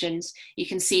medieval versions. You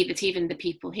can see that even the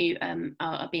people who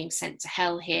are being sent to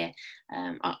hell here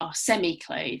are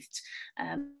semi-clothed,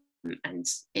 and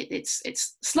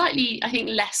it's slightly, I think,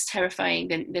 less terrifying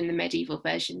than the medieval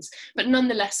versions, but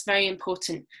nonetheless very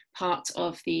important part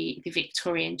of the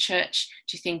Victorian Church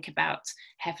to think about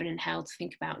heaven and hell, to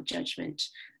think about judgment.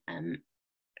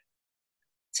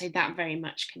 So that very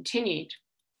much continued.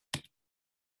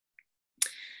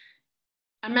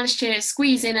 I managed to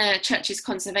squeeze in a church's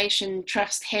conservation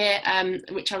trust here,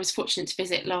 which I was fortunate to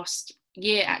visit last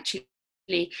year actually.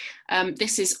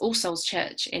 This is All Souls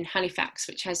Church in Halifax,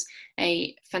 which has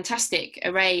a fantastic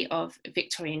array of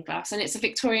Victorian glass, and it's a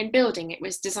Victorian building. It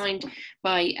was designed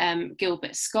by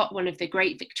Gilbert Scott, one of the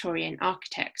great Victorian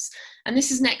architects. And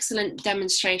this is an excellent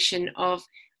demonstration of,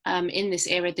 in this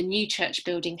era, the new church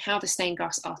building, how the stained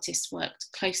glass artists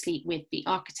worked closely with the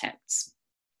architects.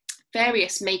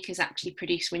 Various makers actually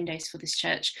produced windows for this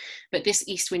church, but this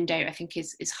east window I think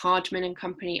is Hardman and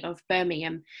Company of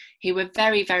Birmingham, who were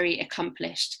very, very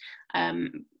accomplished,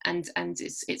 and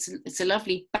it's a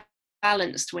lovely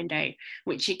balanced window,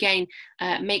 which again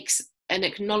makes an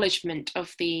acknowledgement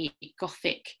of the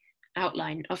Gothic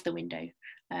outline of the window,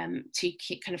 to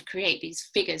kind of create these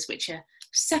figures which are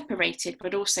separated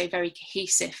but also very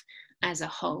cohesive as a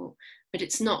whole. But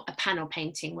it's not a panel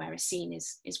painting where a scene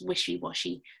is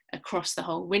wishy-washy across the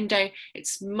whole window.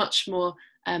 It's much more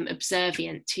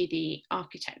observant to the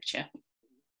architecture.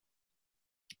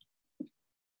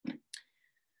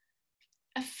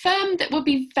 A firm that will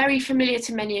be very familiar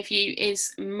to many of you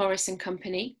is Morris and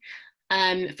Company,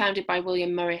 founded by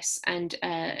William Morris and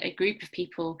a group of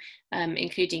people,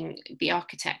 including the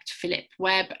architect Philip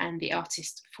Webb and the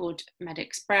artist Ford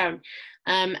Maddox Brown.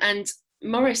 And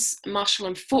Morris, Marshall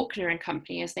and Faulkner and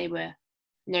Company, as they were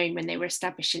known when they were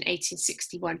established in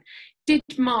 1861, did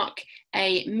mark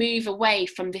a move away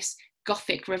from this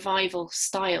Gothic revival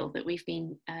style that we've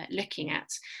been looking at.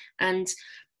 And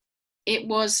it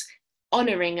was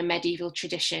honouring a medieval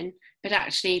tradition, but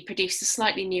actually produced a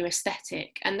slightly new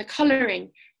aesthetic. And the colouring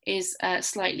is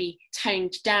slightly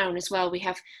toned down as well. We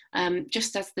have,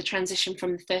 just as the transition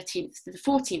from the 13th to the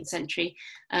 14th century,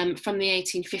 from the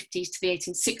 1850s to the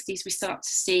 1860s, we start to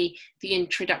see the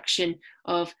introduction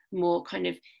of more kind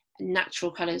of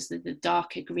natural colours, the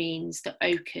darker greens, the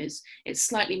ochres. It's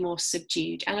slightly more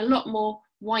subdued and a lot more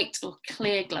white or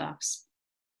clear glass.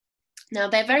 Now,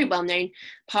 they're very well known,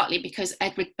 partly because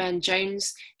Edward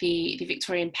Burne-Jones, the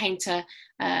Victorian painter,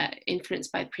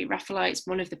 influenced by the Pre-Raphaelites,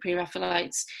 one of the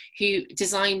Pre-Raphaelites, who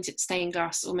designed stained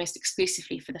glass almost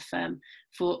exclusively for the firm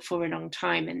for a long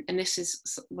time. And this is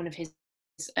one of his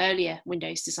earlier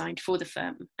windows designed for the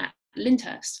firm at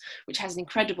Lyndhurst, which has an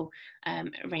incredible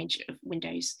range of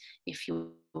windows if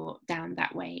you're down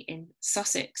that way in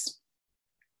Sussex.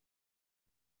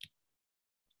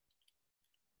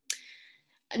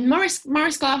 And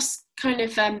Morris Glass kind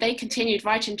of, they continued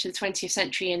right into the 20th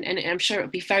century, and I'm sure it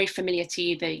would be very familiar to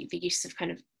you, the use of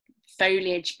kind of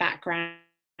foliage backgrounds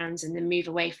and the move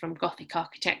away from Gothic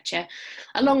architecture.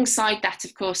 Alongside that,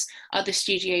 of course, other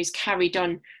studios carried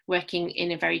on working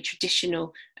in a very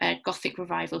traditional Gothic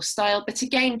revival style. But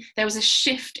again, there was a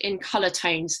shift in colour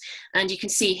tones, and you can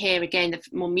see here again the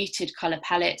more muted colour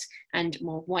palette and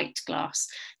more white glass.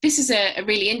 This is a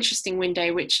really interesting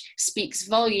window which speaks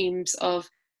volumes of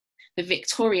the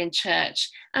Victorian Church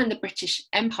and the British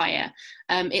Empire.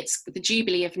 It's the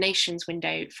Jubilee of Nations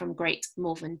window from Great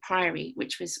Malvern Priory,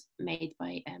 which was made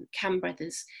by Cam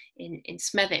Brothers in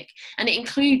Smethwick. And it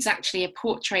includes actually a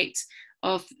portrait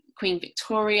of Queen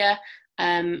Victoria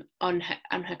on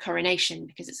her coronation,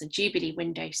 because it's a Jubilee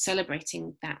window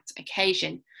celebrating that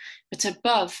occasion. But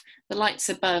above, the lights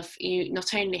above, you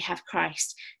not only have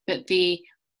Christ, but the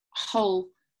whole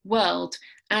world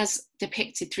as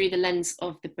depicted through the lens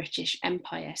of the British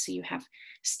Empire. So you have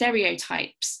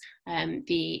stereotypes,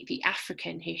 the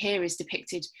African, who here is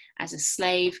depicted as a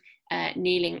slave,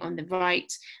 kneeling on the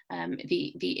right,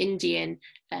 the Indian,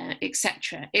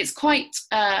 etc. It's quite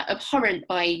abhorrent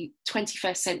by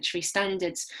 21st century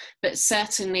standards, but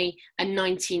certainly a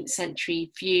 19th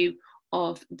century view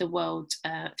of the world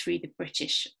through the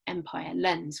British Empire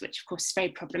lens, which of course is very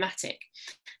problematic.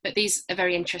 But these are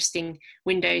very interesting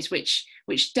windows which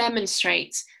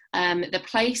demonstrate the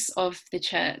place of the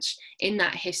church in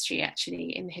that history,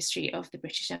 actually, in the history of the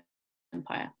British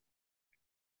Empire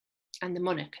and the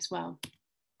monarch as well.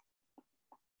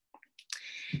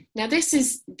 Now this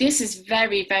is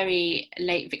very, very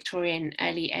late Victorian,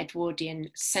 early Edwardian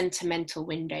sentimental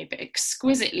window, but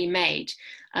exquisitely made.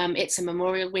 It's a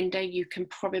memorial window. You can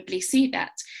probably see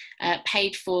that,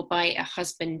 paid for by a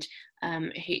husband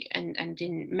who, and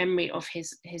in memory of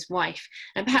his wife,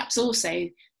 and perhaps also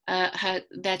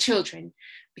their children,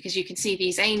 because you can see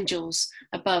these angels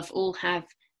above all have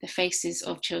the faces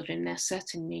of children. They're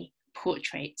certainly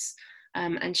portraits,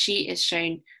 and she is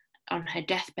shown on her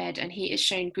deathbed, and he is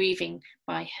shown grieving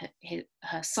by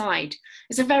her side.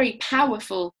 It's a very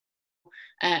powerful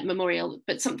memorial,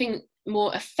 but something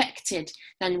more affected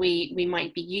than we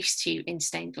might be used to in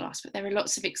stained glass. But there are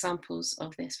lots of examples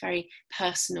of this very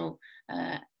personal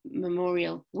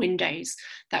memorial windows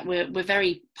that were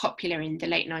very popular in the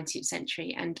late 19th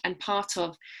century and part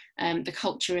of the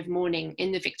culture of mourning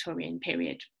in the Victorian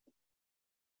period.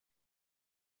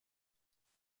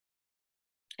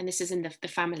 And this is in the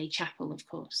family chapel, of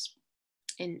course,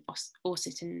 in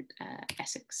Ossett in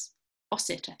Essex.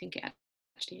 Ossett, I think it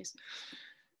actually is.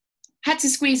 Had to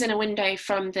squeeze in a window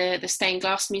from the Stained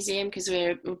Glass Museum because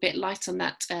we're a bit light on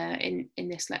that in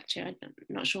this lecture. I'm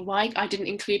not sure why I didn't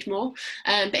include more,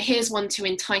 but here's one to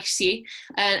entice you.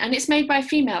 And it's made by a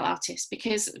female artist,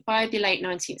 because by the late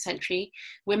 19th century,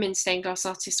 women stained glass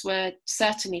artists were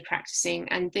certainly practicing,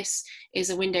 and this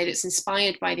is a window that's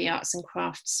inspired by the arts and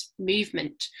crafts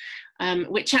movement,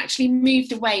 which actually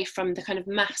moved away from the kind of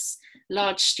mass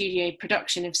large studio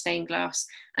production of stained glass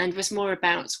and was more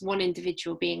about one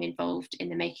individual being involved in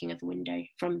the making of the window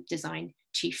from design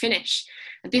to finish.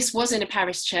 And this was in a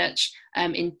parish church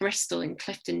in Bristol, in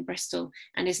Clifton, Bristol,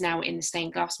 and is now in the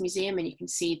Stained Glass Museum, and you can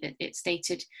see that it's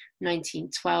dated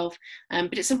 1912.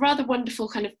 But it's a rather wonderful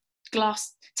kind of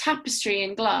glass tapestry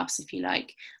in glass, if you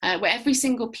like, where every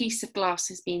single piece of glass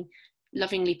has been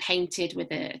lovingly painted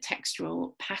with a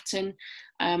textural pattern,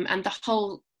 and the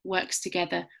whole works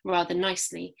together rather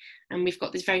nicely. And we've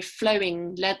got these very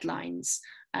flowing lead lines,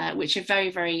 which are very,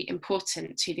 very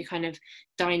important to the kind of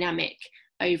dynamic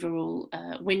overall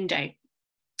window.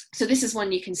 So this is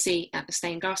one you can see at the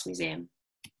Stained Glass Museum.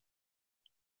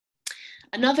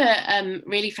 Another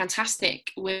really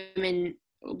fantastic women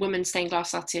woman stained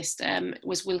glass artist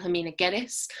was Wilhelmina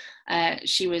Geddes.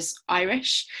 She was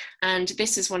Irish, and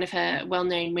this is one of her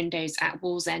well-known windows at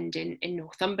Wallsend in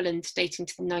Northumberland, dating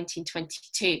to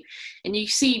 1922. And you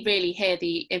see really here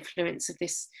the influence of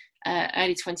this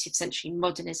early 20th century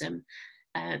modernism.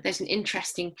 There's an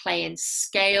interesting play in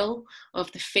scale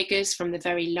of the figures from the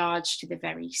very large to the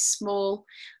very small.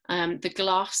 The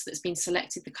glass that's been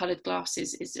selected, the coloured glass,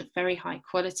 is of very high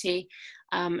quality.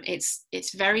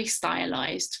 It's very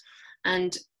stylized,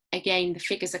 and again the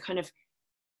figures are kind of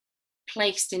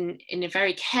placed in a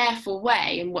very careful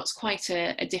way in what's quite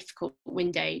a difficult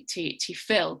window to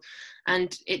fill,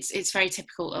 and it's very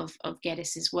typical of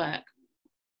Geddes's work.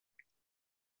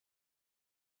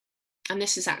 And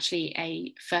this is actually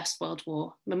a First World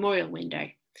War memorial window,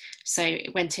 so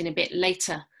it went in a bit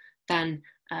later than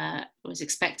was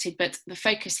expected, but the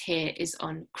focus here is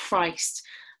on Christ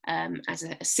as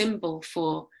a symbol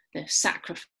for the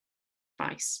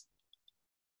sacrifice.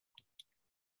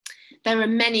 There are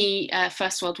many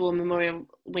First World War memorial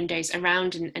windows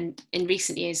around, and in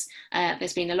recent years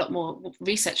there's been a lot more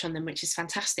research on them, which is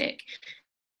fantastic.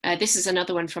 This is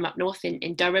another one from up north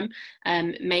in Durham,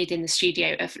 made in the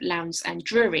studio of Lowndes and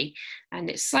Drury, and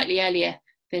it's slightly earlier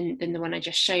than the one I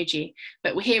just showed you.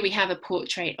 But here we have a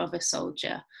portrait of a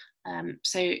soldier,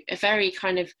 so a very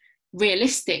kind of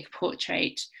realistic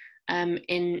portrait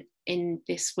in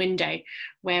this window,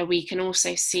 where we can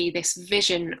also see this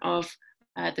vision of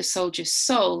the soldier's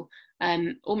soul,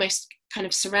 almost kind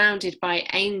of surrounded by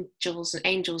angels and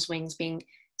angels' wings being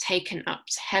taken up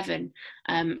to heaven,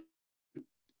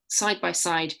 side by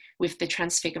side with the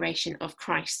transfiguration of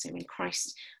Christ. So when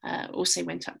Christ also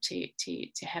went up to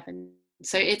heaven.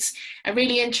 So it's a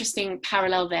really interesting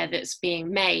parallel there that's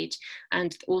being made,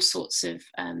 and all sorts of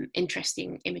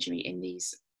interesting imagery in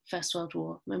these First World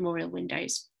War memorial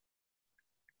windows.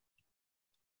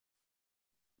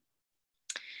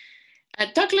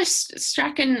 Douglas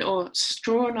Strachan, or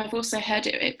Strahan, I've also heard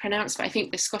it pronounced, but I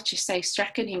think the Scottish say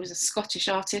Strachan. He was a Scottish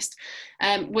artist,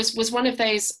 was one of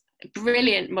those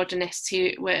brilliant modernists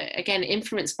who were again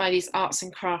influenced by these arts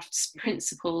and crafts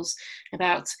principles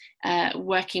about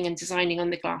working and designing on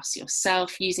the glass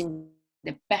yourself, using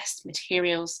the best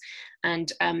materials,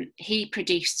 and he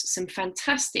produced some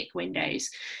fantastic windows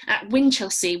at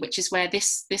Winchelsea, which is where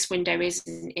this window is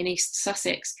in East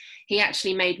Sussex. He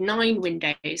actually made 9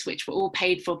 windows, which were all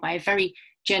paid for by a very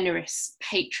generous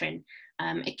patron.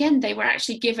 Again, they were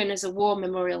actually given as a war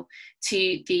memorial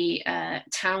to the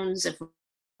towns of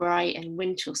Rye and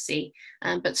Winchelsea,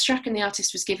 but Strachan the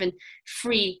artist was given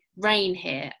free rein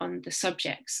here on the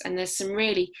subjects, and there's some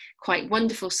really quite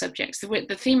wonderful subjects.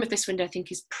 The theme of this window, I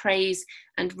think, is praise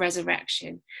and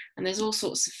resurrection, and there's all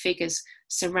sorts of figures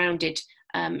surrounded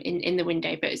in the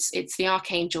window, but it's the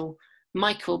Archangel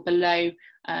Michael below,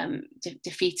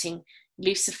 defeating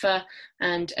Lucifer,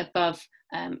 and above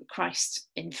Christ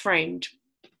enthroned,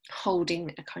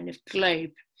 holding a kind of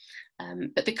globe.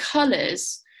 But the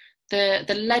colours,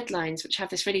 the lead lines, which have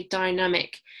this really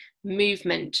dynamic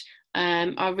movement,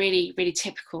 are really, really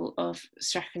typical of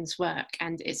Strachan's work,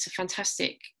 and it's a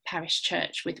fantastic parish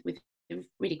church with a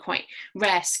really quite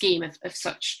rare scheme of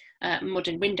such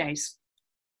modern windows.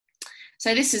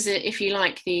 So this is, if you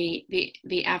like, the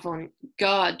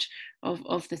avant-garde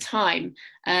of the time.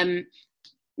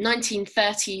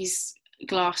 1930s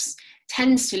glass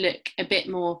tends to look a bit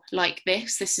more like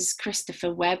this. This is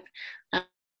Christopher Webb.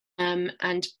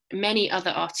 And many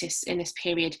other artists in this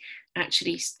period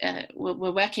actually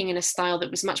were working in a style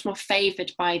that was much more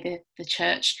favoured by the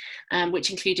church, which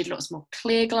included lots more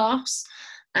clear glass.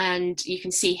 And you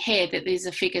can see here that these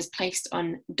are figures placed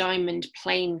on diamond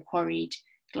plain quarried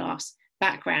glass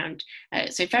background.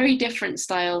 So very different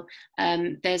style.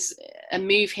 There's a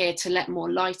move here to let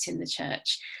more light in the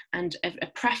church, and a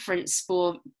preference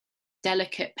for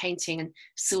delicate painting and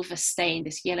silver stain,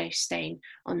 this yellow stain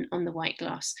on the white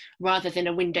glass, rather than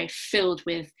a window filled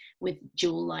with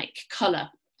jewel-like colour.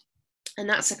 And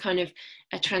that's a kind of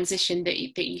a transition that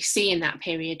you see in that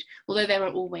period, although there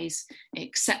are always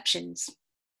exceptions.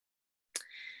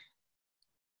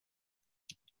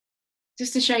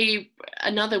 Just to show you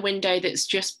another window that's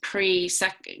just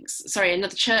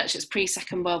another church that's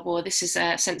pre-Second World War. This is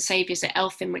St Saviour's at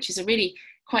Eltham, which is a really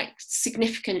quite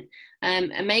significant,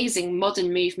 amazing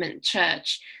modern movement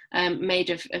church,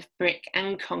 made of brick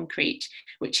and concrete,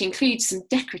 which includes some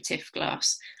decorative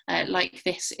glass like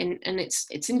this. And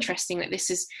it's interesting that this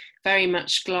is very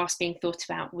much glass being thought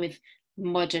about with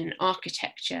modern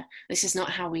architecture. This is not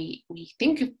how we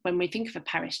think of when we think of a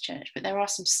parish church, but there are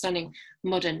some stunning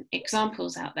modern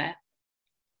examples out there.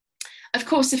 Of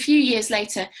course, a few years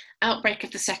later, outbreak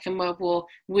of the Second World War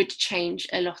would change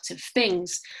a lot of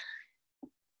things.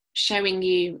 Showing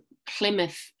you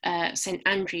Plymouth St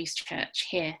Andrew's Church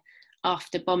here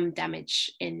after bomb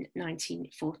damage in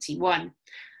 1941.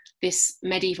 This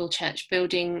medieval church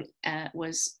building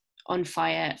was on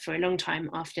fire for a long time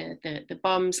after the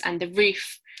bombs, and the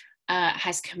roof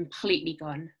has completely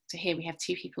gone. So here we have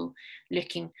two people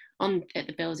looking on at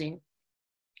the building.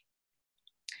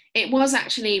 It was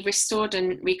actually restored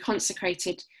and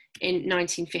reconsecrated in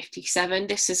 1957.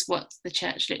 This is what the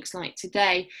church looks like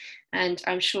today. And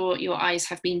I'm sure your eyes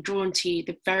have been drawn to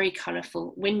the very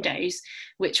colourful windows,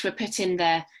 which were put in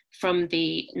there from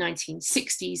the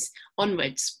 1960s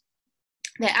onwards.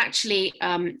 They're actually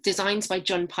designed by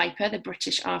John Piper, the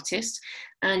British artist,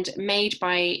 and made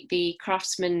by the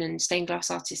craftsman and stained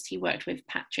glass artist he worked with,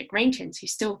 Patrick Rankins,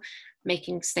 who's still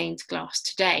making stained glass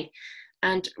today,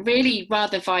 and really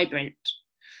rather vibrant.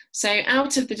 So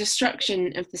out of the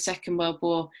destruction of the Second World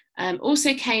War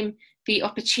also came the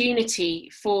opportunity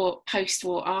for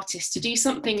post-war artists to do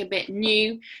something a bit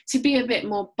new, to be a bit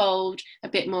more bold, a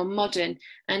bit more modern.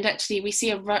 And actually we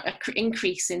see an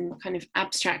increase in kind of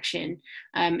abstraction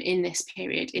in this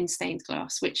period in stained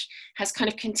glass, which has kind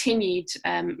of continued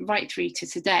right through to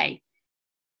today.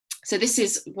 So this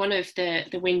is one of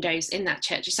the windows in that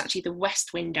church. It's actually the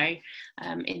west window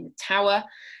in the tower.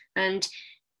 And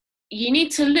you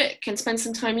need to look and spend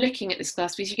some time looking at this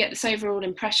glass because you get this overall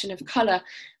impression of colour.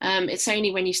 It's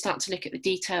only when you start to look at the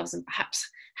details and perhaps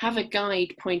have a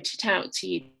guide pointed out to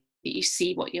you that you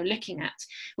see what you're looking at,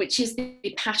 which is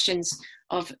the passions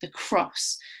of the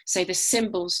cross. So the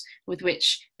symbols with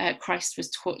which Christ was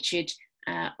tortured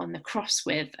on the cross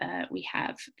with. We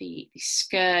have the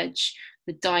scourge,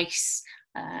 the dice,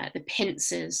 the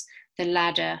pincers, the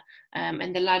ladder,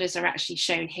 and the ladders are actually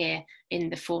shown here in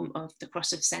the form of the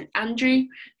cross of St Andrew,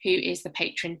 who is the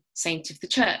patron saint of the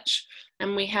church.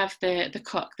 And we have the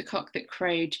cock that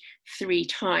crowed 3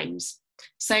 times.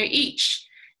 So each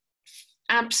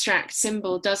abstract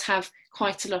symbol does have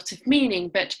quite a lot of meaning,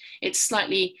 but it's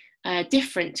slightly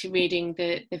different to reading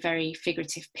the very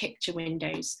figurative picture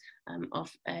windows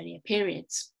of earlier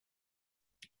periods.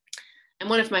 And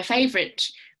one of my favourite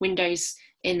windows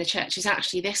in the church is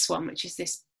actually this one, which is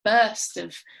this burst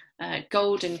of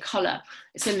golden colour.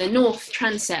 It's in the north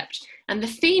transept, and the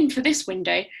theme for this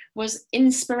window was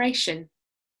inspiration,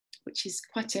 which is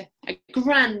quite a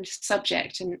grand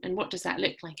subject. And what does that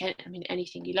look like? I mean,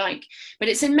 anything you like. But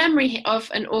it's in memory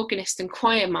of an organist and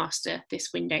choir master, this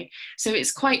window. So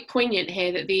it's quite poignant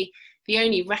here that the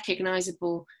only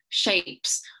recognisable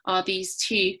shapes are these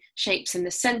 2 shapes in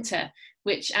the centre,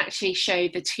 which actually show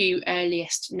the 2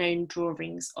 earliest known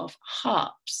drawings of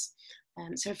harps.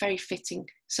 So a very fitting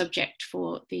subject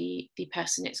for the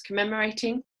person it's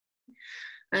commemorating.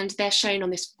 And they're shown on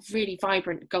this really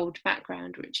vibrant gold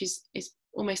background, which is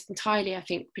almost entirely, I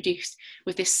think, produced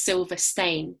with this silver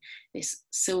stain, this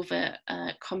silver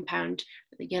compound,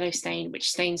 the yellow stain, which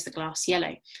stains the glass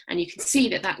yellow. And you can see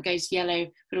that goes yellow,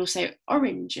 but also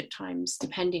orange at times,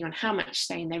 depending on how much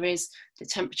stain there is, the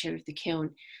temperature of the kiln,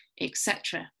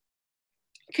 etc.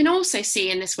 You can also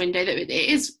see in this window that it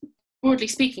is, broadly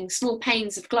speaking, small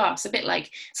panes of glass, a bit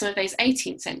like some of those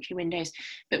 18th century windows,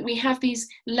 but we have these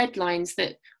lead lines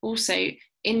that also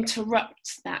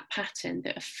interrupt that pattern,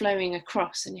 that are flowing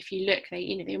across. And if you look,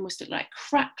 they almost look like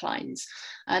crack lines.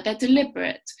 They're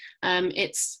deliberate.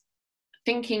 It's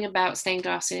thinking about stained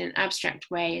glass in an abstract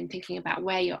way and thinking about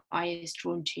where your eye is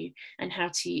drawn to and how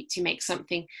to make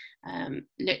something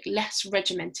look less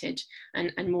regimented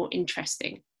and more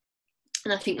interesting.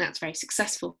 And I think that's very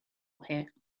successful here.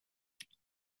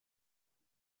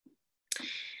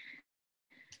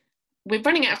 We're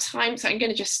running out of time, so I'm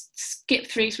going to just skip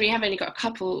through, because we have only got a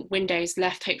couple windows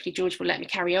left. Hopefully George will let me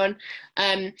carry on.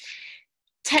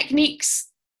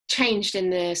 Techniques changed in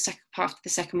the second part of the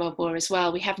Second World War as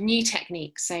well. We have new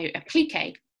techniques. So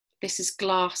applique, this is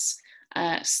glass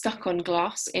stuck on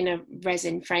glass in a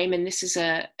resin frame, and this is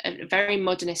a very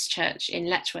modernist church in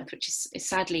Letchworth, which is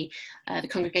sadly the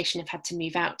congregation have had to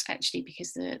move out actually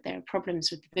because there are problems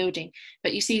with the building.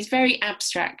 But you see these very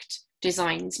abstract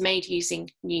designs made using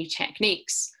new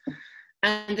techniques.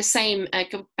 And the same,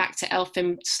 go back to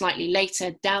Eltham slightly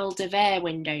later, dalle de verre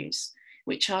windows,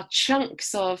 which are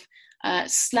chunks of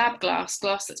slab glass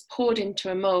that's poured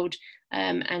into a mould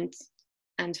and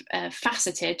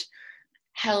faceted,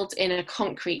 held in a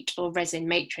concrete or resin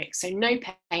matrix. So no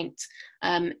paint,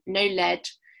 no lead.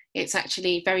 It's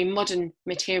actually very modern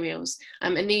materials.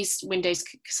 And these windows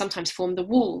sometimes form the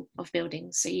wall of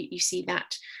buildings. So you see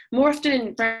that more often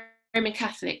in very Roman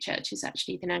Catholic churches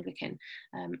actually than Anglican,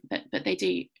 but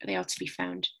they are to be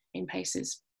found in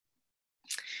places.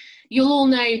 You'll all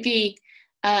know the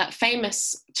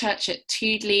famous church at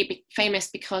Tudley, famous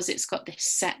because it's got this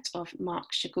set of Marc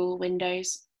Chagall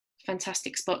windows.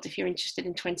 Fantastic spot if you're interested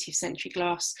in 20th century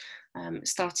glass.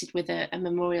 Started with a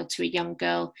memorial to a young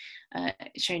girl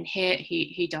shown here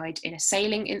who died in a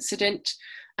sailing incident,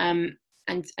 and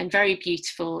very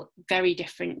beautiful, very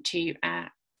different to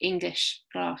English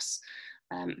glass,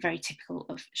 very typical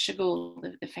of Chagall,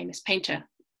 the famous painter.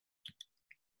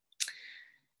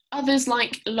 Others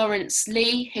like Lawrence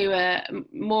Lee, who are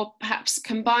more perhaps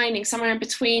combining somewhere in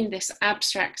between this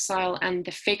abstract style and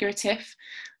the figurative.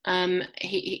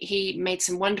 He made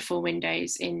some wonderful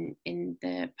windows in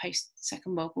the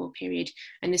post-Second World War period,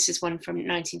 and this is one from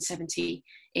 1970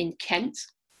 in Kent.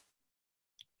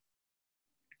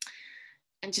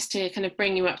 And just to kind of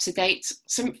bring you up to date,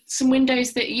 some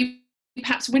windows that you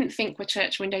perhaps wouldn't think were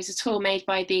church windows at all, made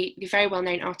by the very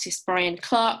well-known artist Brian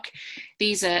Clark.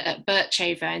 These are at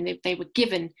Birchover, and they were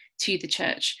given to the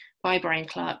church by Brian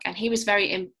Clark, and he was very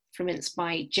influenced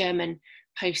by German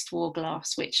post-war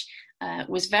glass, which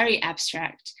was very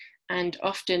abstract and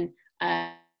often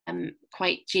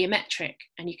quite geometric,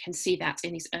 and you can see that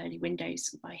in these early windows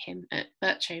by him at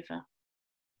Birchover.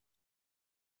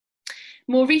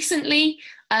 More recently,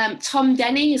 Tom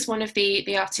Denny is one of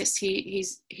the artists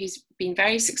who's been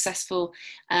very successful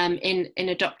in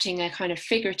adopting a kind of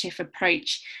figurative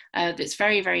approach that's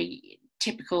very, very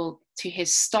typical to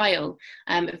his style,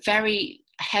 very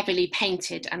heavily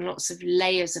painted and lots of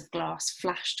layers of glass,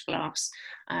 flashed glass.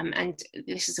 And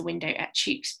this is a window at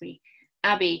Tewkesbury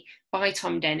Abbey by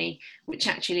Tom Denny, which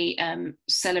actually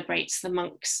celebrates the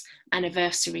monks'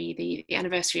 anniversary, the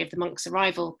anniversary of the monks'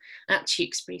 arrival at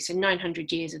Tewkesbury, so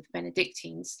 900 years of the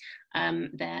Benedictines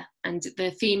there. And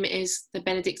the theme is the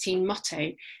Benedictine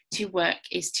motto, to work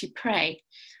is to pray.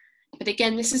 But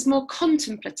again, this is more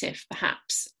contemplative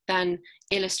perhaps than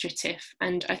illustrative,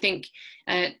 and I think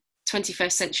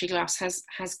 21st century glass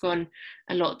has gone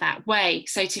a lot that way.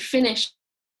 So to finish,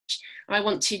 I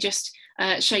want to just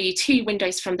show you two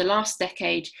windows from the last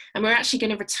decade, and we're actually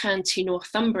going to return to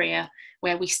Northumbria,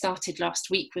 where we started last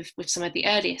week with some of the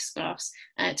earliest glass,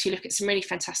 to look at some really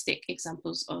fantastic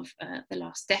examples of the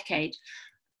last decade.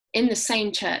 In the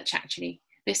same church, actually,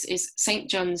 this is St.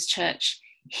 John's Church,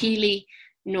 Healy,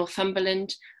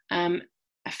 Northumberland, a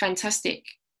fantastic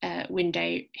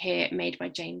window here made by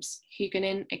James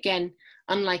Huguenin. Again,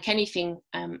 unlike anything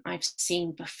I've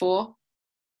seen before,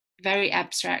 very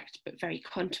abstract but very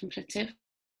contemplative.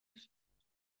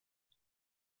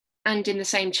 And in the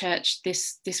same church,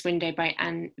 this window by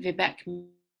Anne Vibecmu,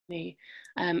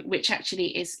 which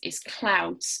actually is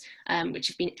clouds which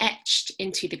have been etched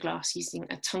into the glass using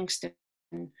a tungsten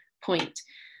point.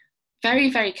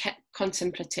 Very, very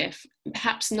contemplative,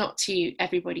 perhaps not to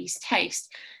everybody's taste,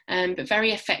 but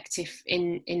very effective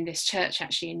in this church,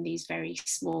 actually, in these very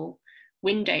small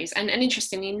windows. And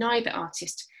interestingly, neither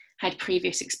artist had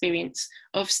previous experience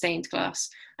of stained glass.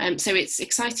 So it's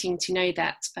exciting to know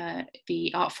that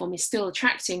the art form is still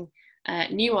attracting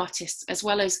new artists, as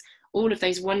well as all of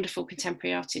those wonderful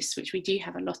contemporary artists, which we do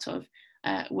have a lot of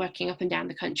working up and down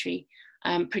the country,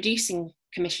 producing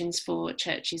commissions for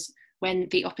churches when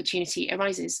the opportunity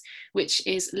arises, which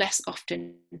is less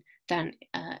often than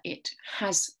it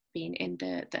has been in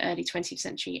the early 20th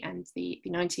century and the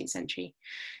 19th century.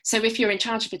 So if you're in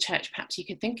charge of a church, perhaps you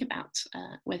could think about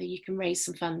whether you can raise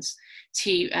some funds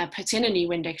to put in a new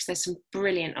window, because there's some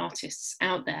brilliant artists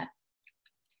out there.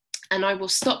 And I will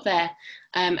stop there.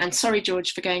 And sorry,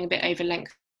 George, for going a bit over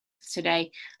length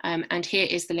today. And here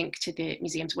is the link to the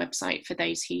museum's website for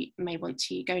those who may want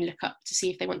to go and look up to see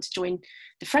if they want to join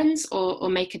the Friends or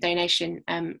make a donation.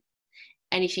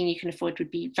 Anything you can afford would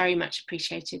be very much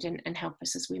appreciated and help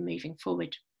us as we're moving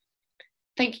forward.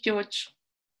 Thank you, George.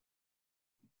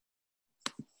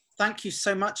 Thank you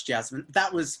so much, Jasmine.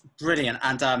 That was brilliant.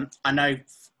 And I know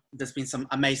there's been some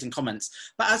amazing comments.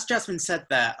 But as Jasmine said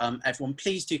there, everyone,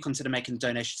 please do consider making a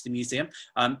donation to the museum.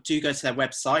 Do go to their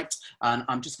website, and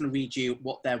I'm just going to read you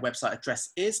what their website address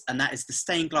is, and that is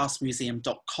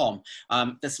thestainedglassmuseum.com.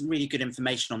 There's some really good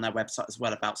information on their website as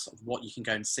well about sort of what you can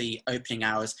go and see, opening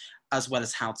hours, as well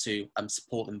as how to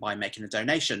support them by making a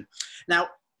donation. Now,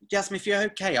 Jasmine, if you're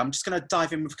okay, I'm just going to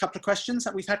dive in with a couple of questions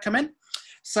that we've had come in.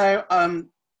 So,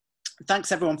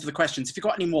 thanks everyone for the questions. If you've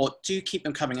got any more, do keep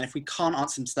them coming. And if we can't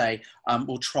answer them today,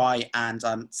 we'll try and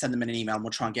send them in an email, and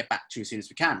we'll try and get back to you as soon as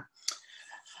we can.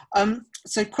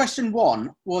 So question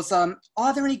one was, are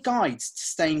there any guides to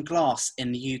stained glass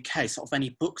in the UK? Sort of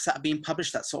any books that are being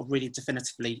published that sort of really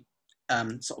definitively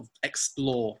sort of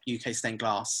explore UK stained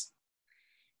glass?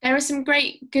 There are some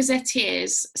great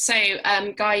gazetteers, so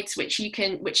guides which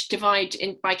divide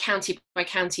in by county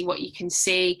what you can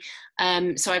see.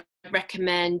 So I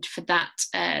recommend for that.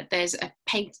 There's a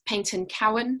Peyton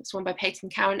Cowan. It's one by Peyton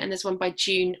Cowan, and there's one by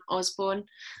June Osborne.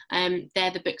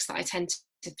 They're the books that I tend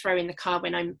to throw in the car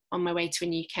when I'm on my way to a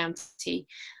new county.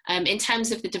 In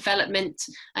terms of the development,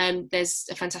 there's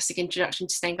a fantastic introduction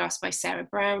to stained glass by Sarah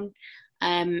Brown,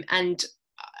 and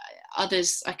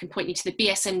others. I can point you to the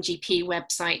BSMGP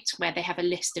website, where they have a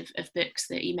list of books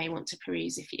that you may want to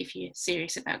peruse if you're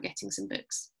serious about getting some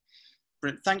books.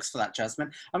 Brilliant. Thanks for that,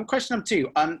 Jasmine. Question number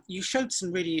 2. You showed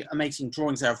some really amazing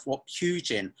drawings there of what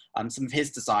Hugin, some of his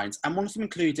designs, and one of them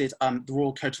included the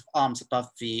royal coat of arms above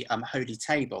the Holy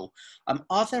Table.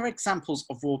 Are there examples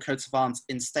of royal coats of arms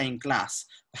in stained glass,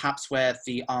 perhaps where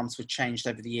the arms were changed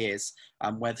over the years,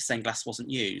 where the stained glass wasn't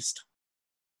used?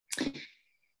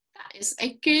 That is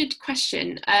a good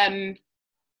question. I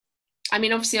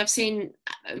mean, obviously, I've seen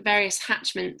various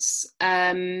hatchments.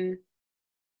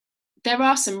 There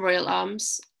are some royal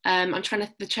arms.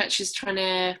 The church is trying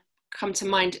to come to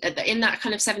mind in that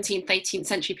kind of 17th, 18th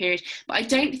century period, but I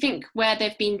don't think where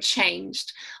they've been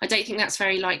changed. I don't think that's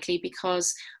very likely,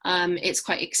 because it's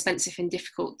quite expensive and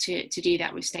difficult to do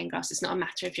that with stained glass. It's not a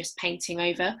matter of just painting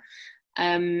over.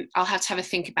 I'll have to have a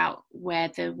think about where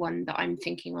the one that I'm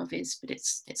thinking of is, but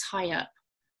it's high up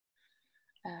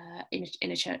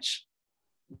in a church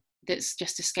that's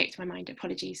just escaped my mind.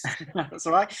 Apologies. That's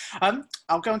all right.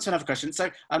 I'll go on to another question. So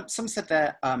some said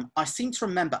there, I seem to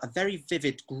remember a very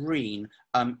vivid green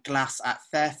glass at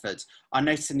Fairford. I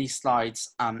noticed in these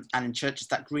slides and in churches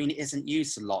that green isn't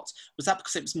used a lot. Was that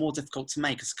because it was more difficult to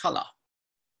make as colour?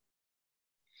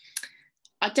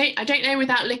 I don't know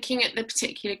without looking at the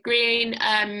particular green.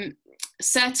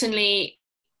 Certainly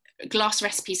glass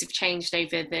recipes have changed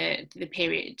over the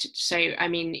period. So, I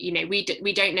mean, you know, we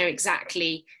don't know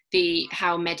exactly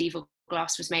how medieval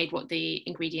glass was made, what the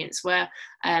ingredients were.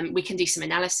 We can do some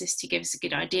analysis to give us a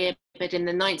good idea, but in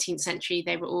the 19th century,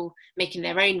 they were all making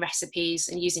their own recipes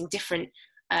and using different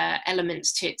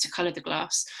elements to colour the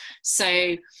glass.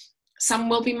 So some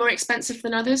will be more expensive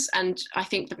than others, and I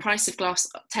think the price of glass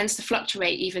tends to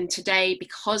fluctuate even today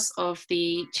because of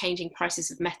the changing prices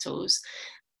of metals.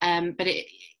 But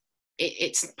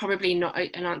it's probably not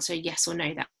an answer yes or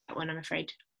no, that one, I'm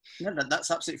afraid. No,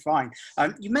 that's absolutely fine.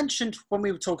 You mentioned when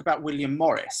we were talking about William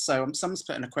Morris, so someone's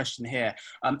put in a question here.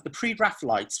 The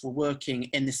pre-Raphaelites were working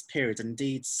in this period, and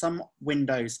indeed some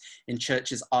windows in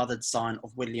churches are the design of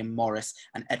William Morris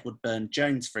and Edward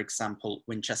Burne-Jones, for example,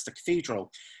 Winchester Cathedral.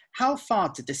 How far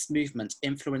did this movement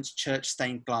influence church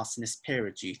stained glass in this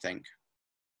period, do you think?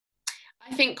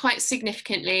 I think quite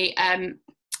significantly.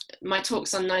 My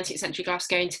talks on 19th century glass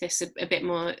go into this a bit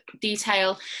more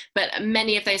detail, but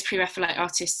many of those pre-Raphaelite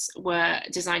artists were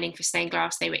designing for stained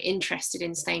glass. They were interested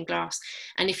in stained glass.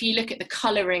 And if you look at the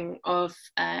colouring of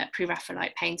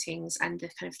pre-Raphaelite paintings and the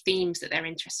kind of themes that they're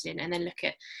interested in, and then look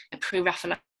at a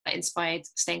pre-Raphaelite inspired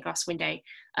stained glass window,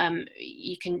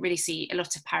 you can really see a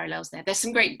lot of parallels there. There's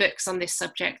some great books on this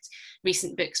subject,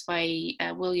 recent books by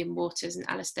William Waters and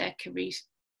Alistair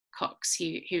Cox,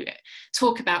 who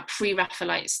talk about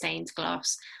pre-Raphaelite stained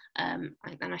glass, and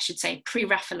I should say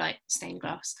pre-Raphaelite stained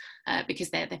glass, because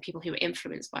they're people who were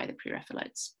influenced by the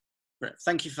pre-Raphaelites. Great.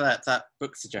 Thank you for that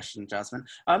book suggestion, Jasmine.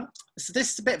 So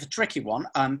this is a bit of a tricky one,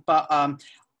 but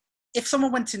if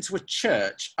someone went into a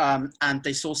church and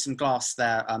they saw some glass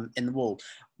there in the wall,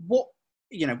 what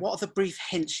are the brief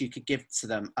hints you could give to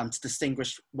them to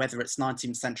distinguish whether it's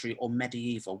 19th century or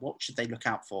medieval? What should they look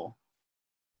out for?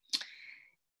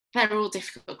 They're all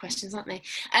difficult questions, aren't they?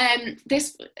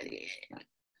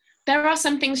 There are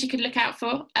some things you could look out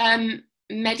for.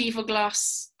 Medieval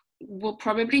glass will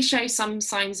probably show some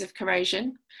signs of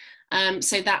corrosion,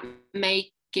 so that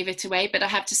may give it away, but I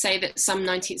have to say that some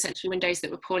 19th century windows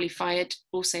that were poorly fired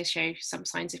also show some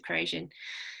signs of corrosion.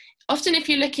 Often if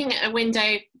you're looking at a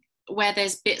window where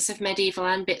there's bits of medieval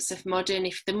and bits of modern,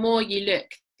 the more you look,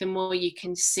 the more you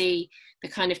can see the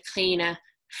kind of cleaner,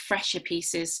 fresher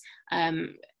pieces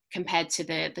compared to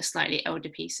the slightly older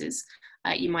pieces.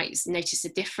 You might notice a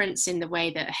difference in the way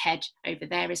that a head over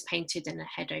there is painted and a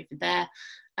head over there.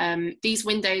 These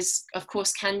windows, of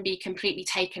course, can be completely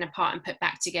taken apart and put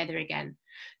back together again.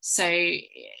 So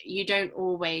you don't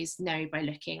always know by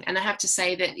looking. And I have to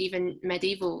say that even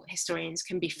medieval historians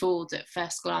can be fooled at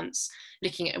first glance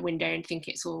looking at a window and think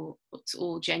it's all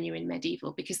genuine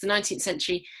medieval, because the 19th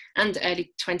century and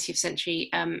early 20th century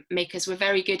makers were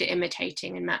very good at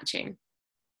imitating and matching.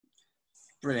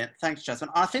 Brilliant. Thanks, Jasmine.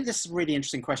 I think this is a really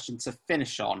interesting question to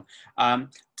finish on.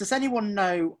 Does anyone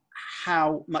know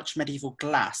how much medieval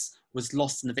glass was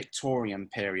lost in the Victorian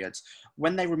period.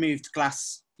 When they removed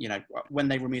glass, when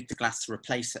they removed the glass to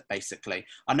replace it, basically.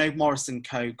 I know Morris &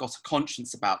 Co. got a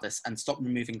conscience about this and stopped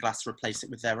removing glass to replace it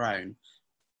with their own.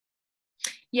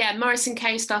 Yeah, Morris &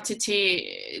 Co.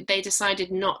 they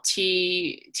decided not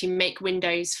to make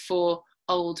windows for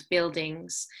old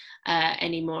buildings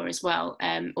anymore as well,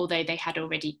 although they had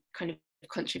already kind of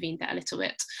contravened that a little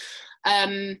bit.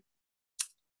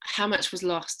 How much was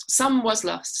lost? Some was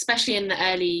lost, especially in the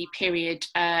early period.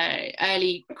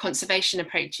 Early conservation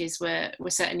approaches were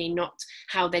certainly not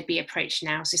how they'd be approached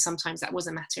now. So sometimes that was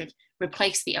a matter of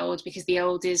replace the old, because the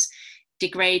old is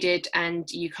degraded and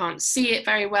you can't see it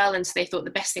very well. And so they thought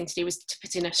the best thing to do was to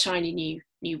put in a shiny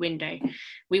new window.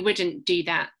 We wouldn't do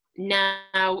that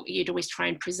now. You'd always try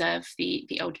and preserve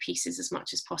the old pieces as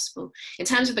much as possible. In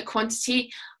terms of the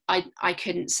quantity, I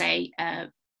couldn't say,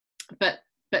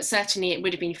 but certainly it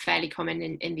would have been fairly common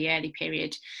in the early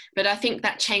period. But I think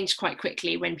that changed quite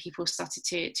quickly when people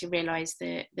started to realise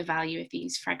the value of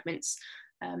these fragments.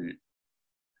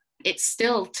 It's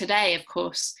still today, of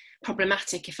course,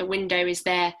 problematic if a window is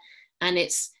there and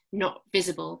it's not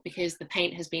visible because the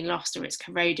paint has been lost or it's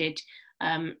corroded.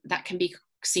 That can be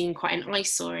seen quite an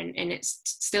eyesore, and it's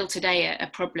still today a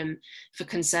problem for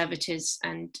conservators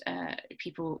and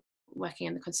people working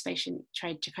in the conservation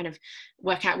trade to kind of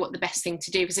work out what the best thing to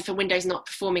do. Because if a window is not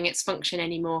performing its function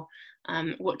anymore,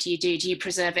 what do you do? Do you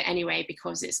preserve it anyway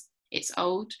because it's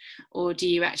old, or do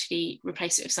you actually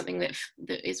replace it with something that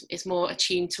is more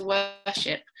attuned to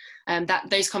worship?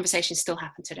 Those conversations still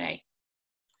happen today.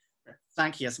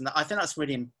 Thank you, Jasmine. I think that's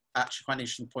really actually quite an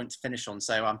interesting point to finish on.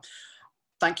 So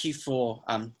thank you for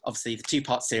obviously the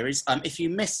two-part series. If you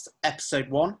missed episode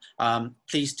 1,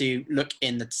 please do look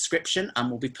in the description, and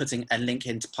we'll be putting a link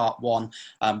into part 1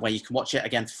 where you can watch it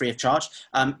again for free of charge.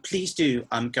 Please do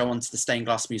go onto the Stained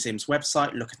Glass Museum's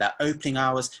website, look at their opening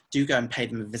hours, do go and pay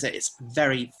them a visit. It's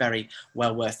very, very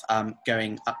well worth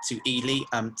going up to Ely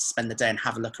to spend the day and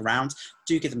have a look around.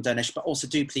 Do give them a donation, but also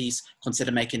do please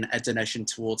consider making a donation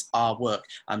towards our work.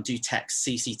 Do text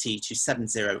CCT to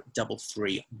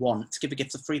 70331 to give a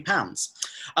gift of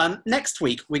 £3. Next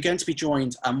week, we're going to be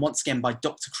joined once again by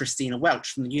Dr. Christina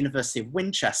Welch from the University of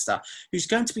Winchester, who's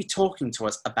going to be talking to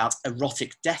us about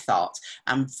erotic death art.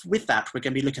 And with that, we're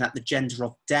going to be looking at the gender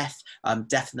of death,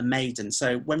 death of the maiden.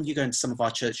 So when you go into some of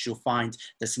our churches, you'll find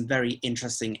there's some very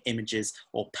interesting images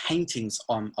or paintings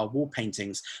on our wall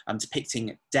paintings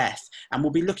depicting death. And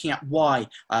we'll be looking at why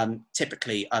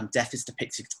typically death is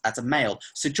depicted as a male.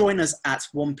 So join us at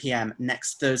 1 p.m.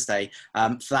 next Thursday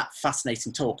for that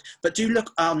fascinating talk. But do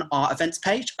look on our events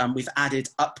page. We've added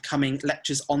upcoming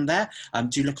lectures on there.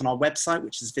 Do look on our website,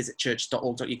 which is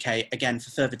visitchurch.org.uk, again, for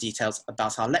further details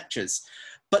about our lectures.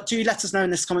 But do let us know in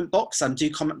this comment box, do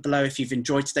comment below if you've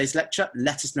enjoyed today's lecture.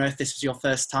 Let us know if this was your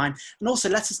first time, and also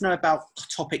let us know about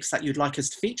topics that you'd like us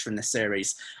to feature in this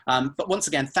series. But once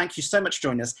again, thank you so much for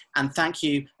joining us, and thank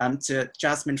you to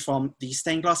Jasmine from the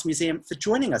Stained Glass Museum for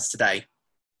joining us today.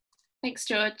 Thanks,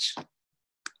 George.